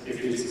targets if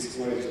it is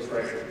exploited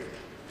correctly.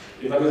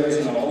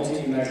 Evaluation of OT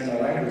in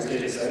natural language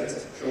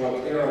datasets show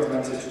a clear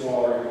advantage to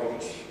our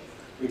approach.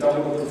 We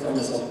double the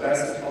performance of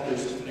best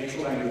published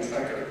natural language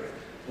tracker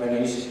when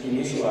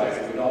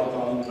initialized without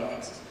bounding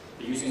box,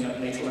 using a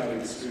natural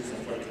language description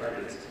for the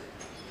target.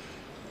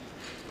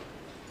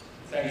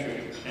 Thank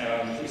you.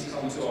 Please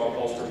come to our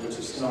poster, which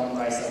is not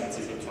nice on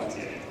Table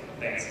 28.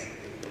 Thanks.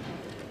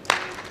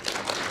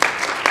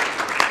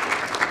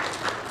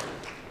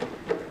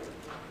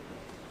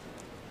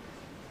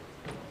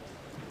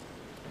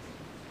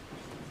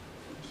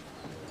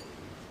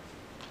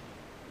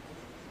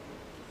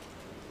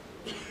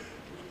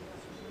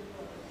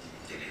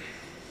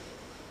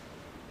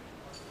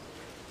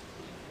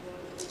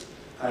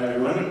 Hi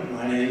everyone,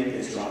 my name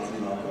is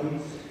Jonathan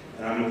Malcolm,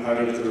 and I'm a part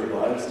of the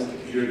Robotics and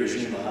Computer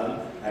Vision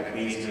Lab at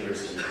Queen's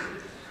University.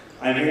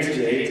 I'm here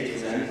today to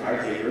present our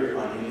paper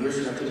on inverse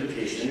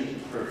rectification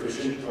for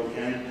efficient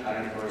program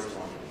pattern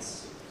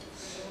correspondence.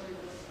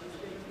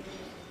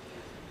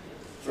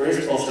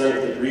 First, I'll start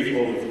with a brief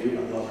overview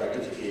of what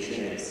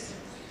rectification is.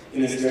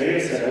 In the stereo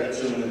setup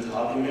shown in the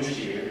top image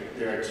here,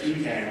 there are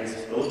two cameras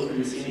both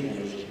producing an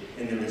image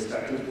in their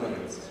respective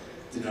planes,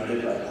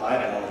 denoted by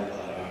pi L and pi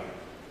R.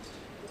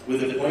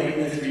 With a point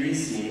in the 3D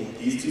scene,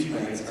 these two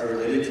planes are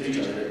related to each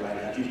other by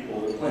an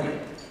epipolar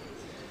plane.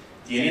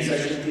 The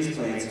intersection of these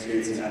planes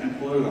creates an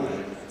epipolar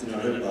line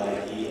denoted by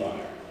ER.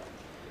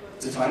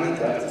 To find the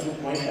depth of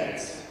the point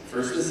X,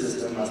 first the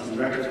system must be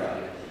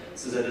rectified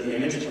so that the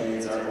image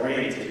planes are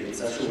oriented in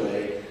such a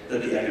way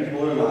that the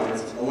epipolar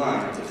lines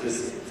align to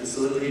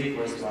facilitate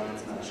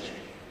correspondence matching.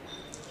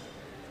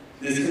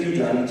 This can be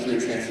done through a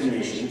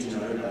transformation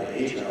denoted by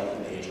HL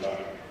and HR.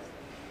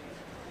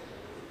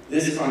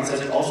 This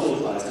concept also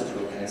applies to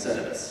program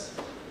setups.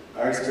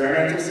 Our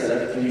experimental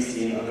setup can be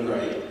seen on the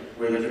right,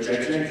 where the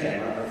projector and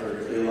camera are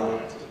vertically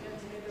aligned.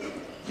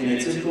 In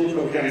a typical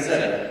program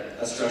setup,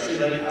 a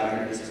structure-like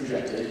pattern is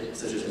projected,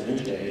 such as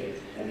image A,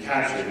 and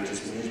captured, which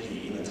is image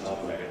B in the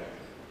top right.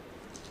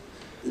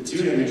 The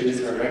two images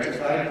are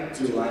rectified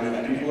to align the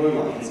epipolar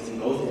lines in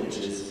both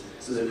images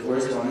so that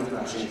correspondence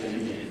matching can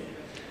begin.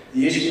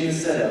 The issue in the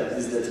setup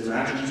is that to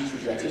match each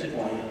projected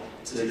point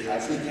to the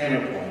captured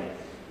camera point,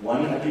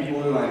 one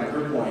epipolar line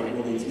per point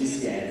will need to be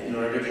scanned in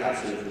order to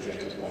capture the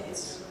projected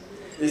points.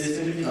 This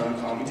can become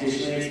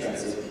computationally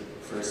expensive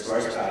for a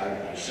sparse pattern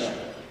as shown.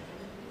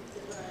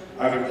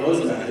 Our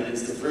proposed method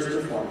is to first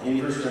perform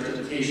inverse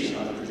rectification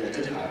on the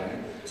projected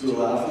pattern to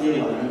allow for the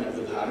alignment of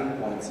the pattern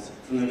points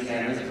from the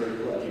camera's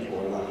vertical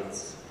epipolar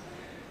lines.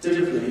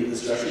 Typically, the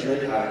structured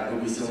light pattern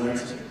will be similar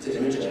to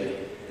image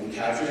A and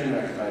captured and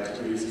rectified to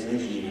produce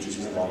image E, which is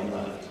in the bottom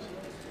left.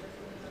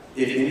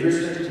 If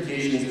inverse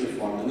rectification is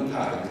performed in the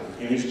pattern,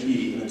 image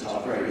E in the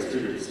top right is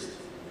produced.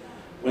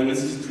 When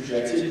this is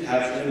projected,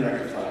 captured, and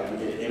rectified, we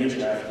get image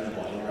F in the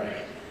bottom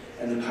right,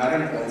 and the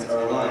pattern points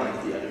are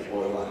aligned with the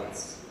epipolar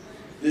lines.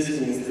 This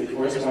means that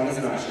correspondence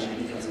matching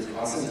becomes a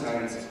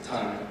constant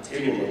time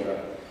table lookup,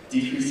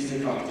 decreasing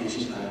the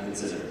computation time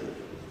considerably.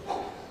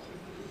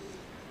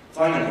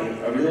 Finally,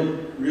 a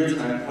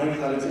real-time point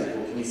cloud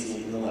example can be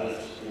seen in the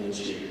left, image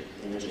A.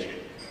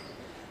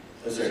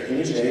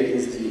 Image A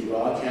is the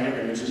raw camera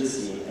image of the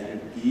scene, and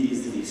B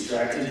is the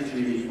extracted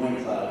 3D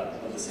point cloud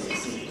of the same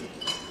scene.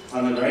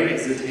 On the right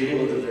is the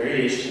table of the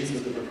variations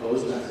of the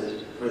proposed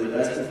method, where the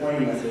best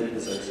performing method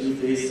is our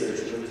two-phase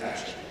search with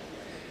caching.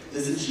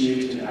 This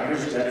achieved an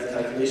average depth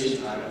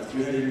calculation time of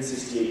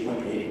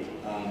 368.8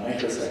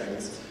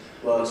 microseconds,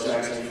 while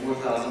extracting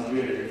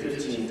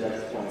 4,315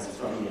 depth points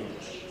from the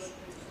image.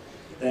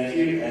 Thank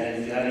you,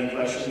 and if you have any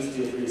questions,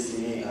 feel free to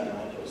see me at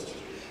my poster.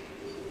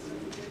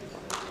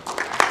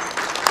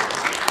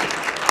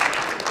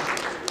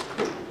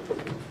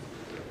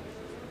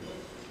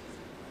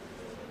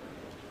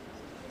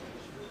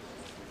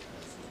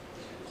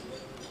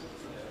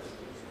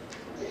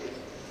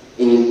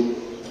 In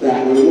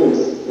graph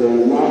removes for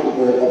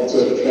multiple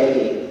object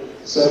tracking,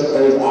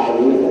 so-called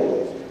Arduino.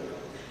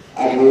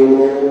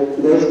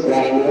 Arduino, those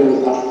graph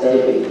nodes are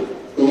stable.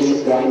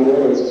 These graph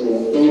nodes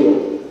will fail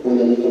when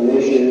the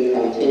information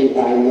contained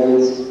by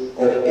nodes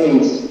or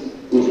edges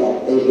is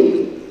updated.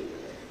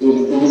 If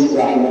these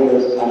graph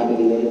nodes can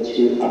be able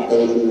to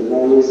update the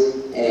nodes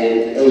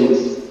and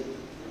edges,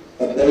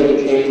 a better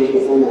training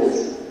performance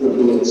will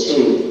be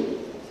achieved.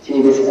 To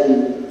this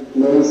end,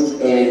 nodes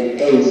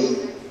and edges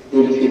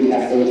need to be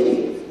updated.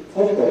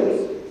 Hopefully,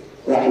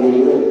 graph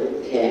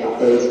node can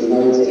update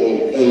nodes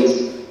and edges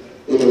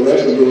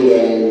iteratively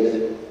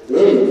and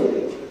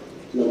randomly.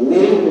 The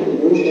main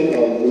conclusion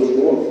of this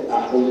work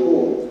are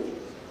twofold.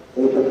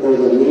 We propose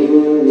a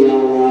new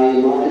nearline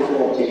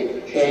multiple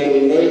object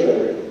training method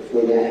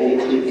with an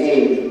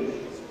end-to-end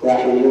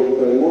graph node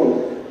framework.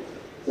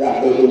 The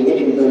updating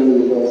mechanism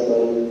is also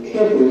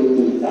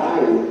carefully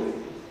designed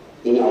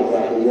in our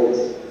graph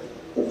nodes.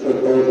 The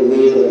proposed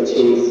method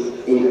achieves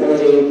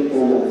encouraging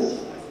performance.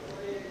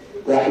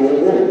 Graph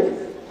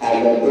node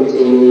has the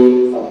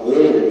ability of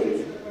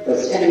learning. The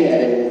second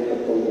element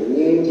proposes a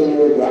new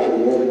general graph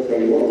node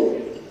framework.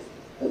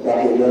 The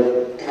graph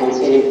node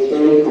contains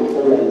three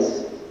components: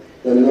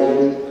 the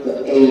node, the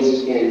edge,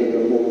 and the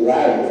Bremond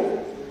variable.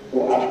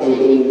 For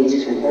updating each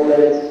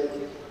component,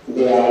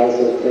 there are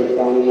also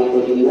corresponding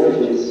updating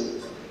modules.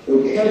 We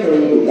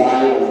carefully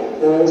design a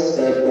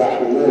full-set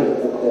graph node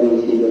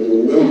according to the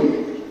unique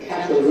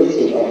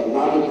characteristic of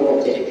multiple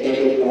object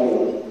tracking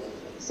problem.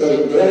 So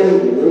there will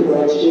be no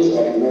branches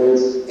of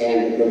nodes and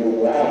the Bremond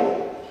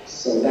variable,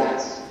 so that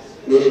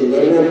this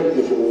network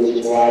is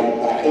required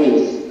by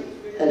edge.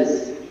 Hence,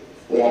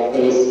 we have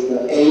placed the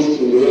edge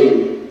to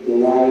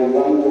learn, while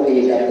one more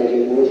edge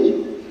updating module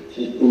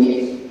should be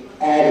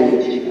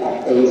added to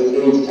update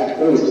edge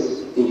characteristics,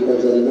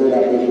 because the node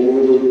updating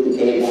module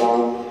depends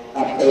on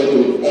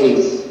updating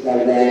edge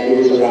rather than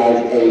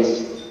initialized edge.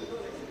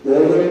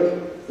 Moreover,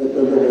 the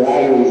global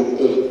variable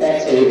is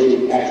expected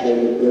to capture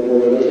the global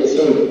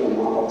relationship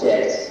among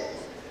objects.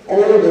 All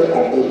the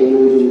updating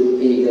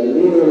modules is a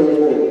neural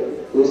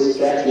network whose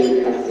structure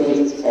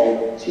consists of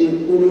two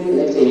fully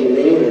connected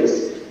layers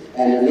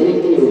and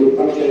linking will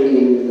function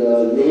in the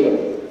middle.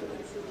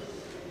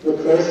 The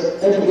first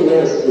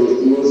Antipolis is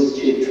used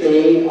to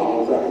train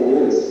on graph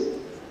nodes.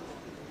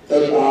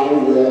 Based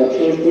on the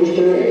appearance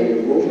feature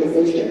and motion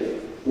feature,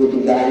 we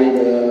design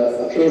the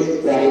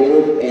appearance graph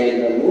node and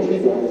the motion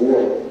graph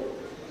node.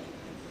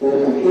 For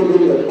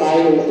computing the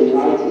final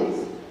similarity,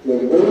 the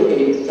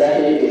weighting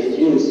strategy is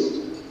used,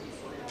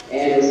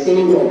 and a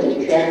single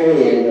object tracker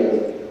and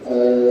a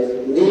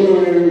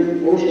linear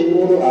motion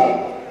model are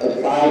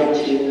applied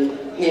to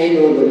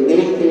handle the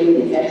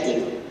missing detection.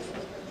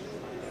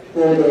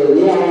 For the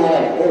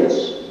nearline approach,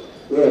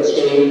 we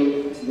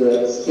achieve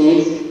the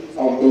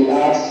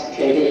state-of-the-art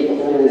tracking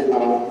components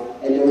on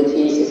NOT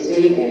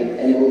 16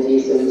 and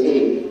NOT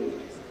 17.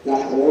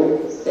 That's all.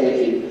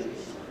 Thank you.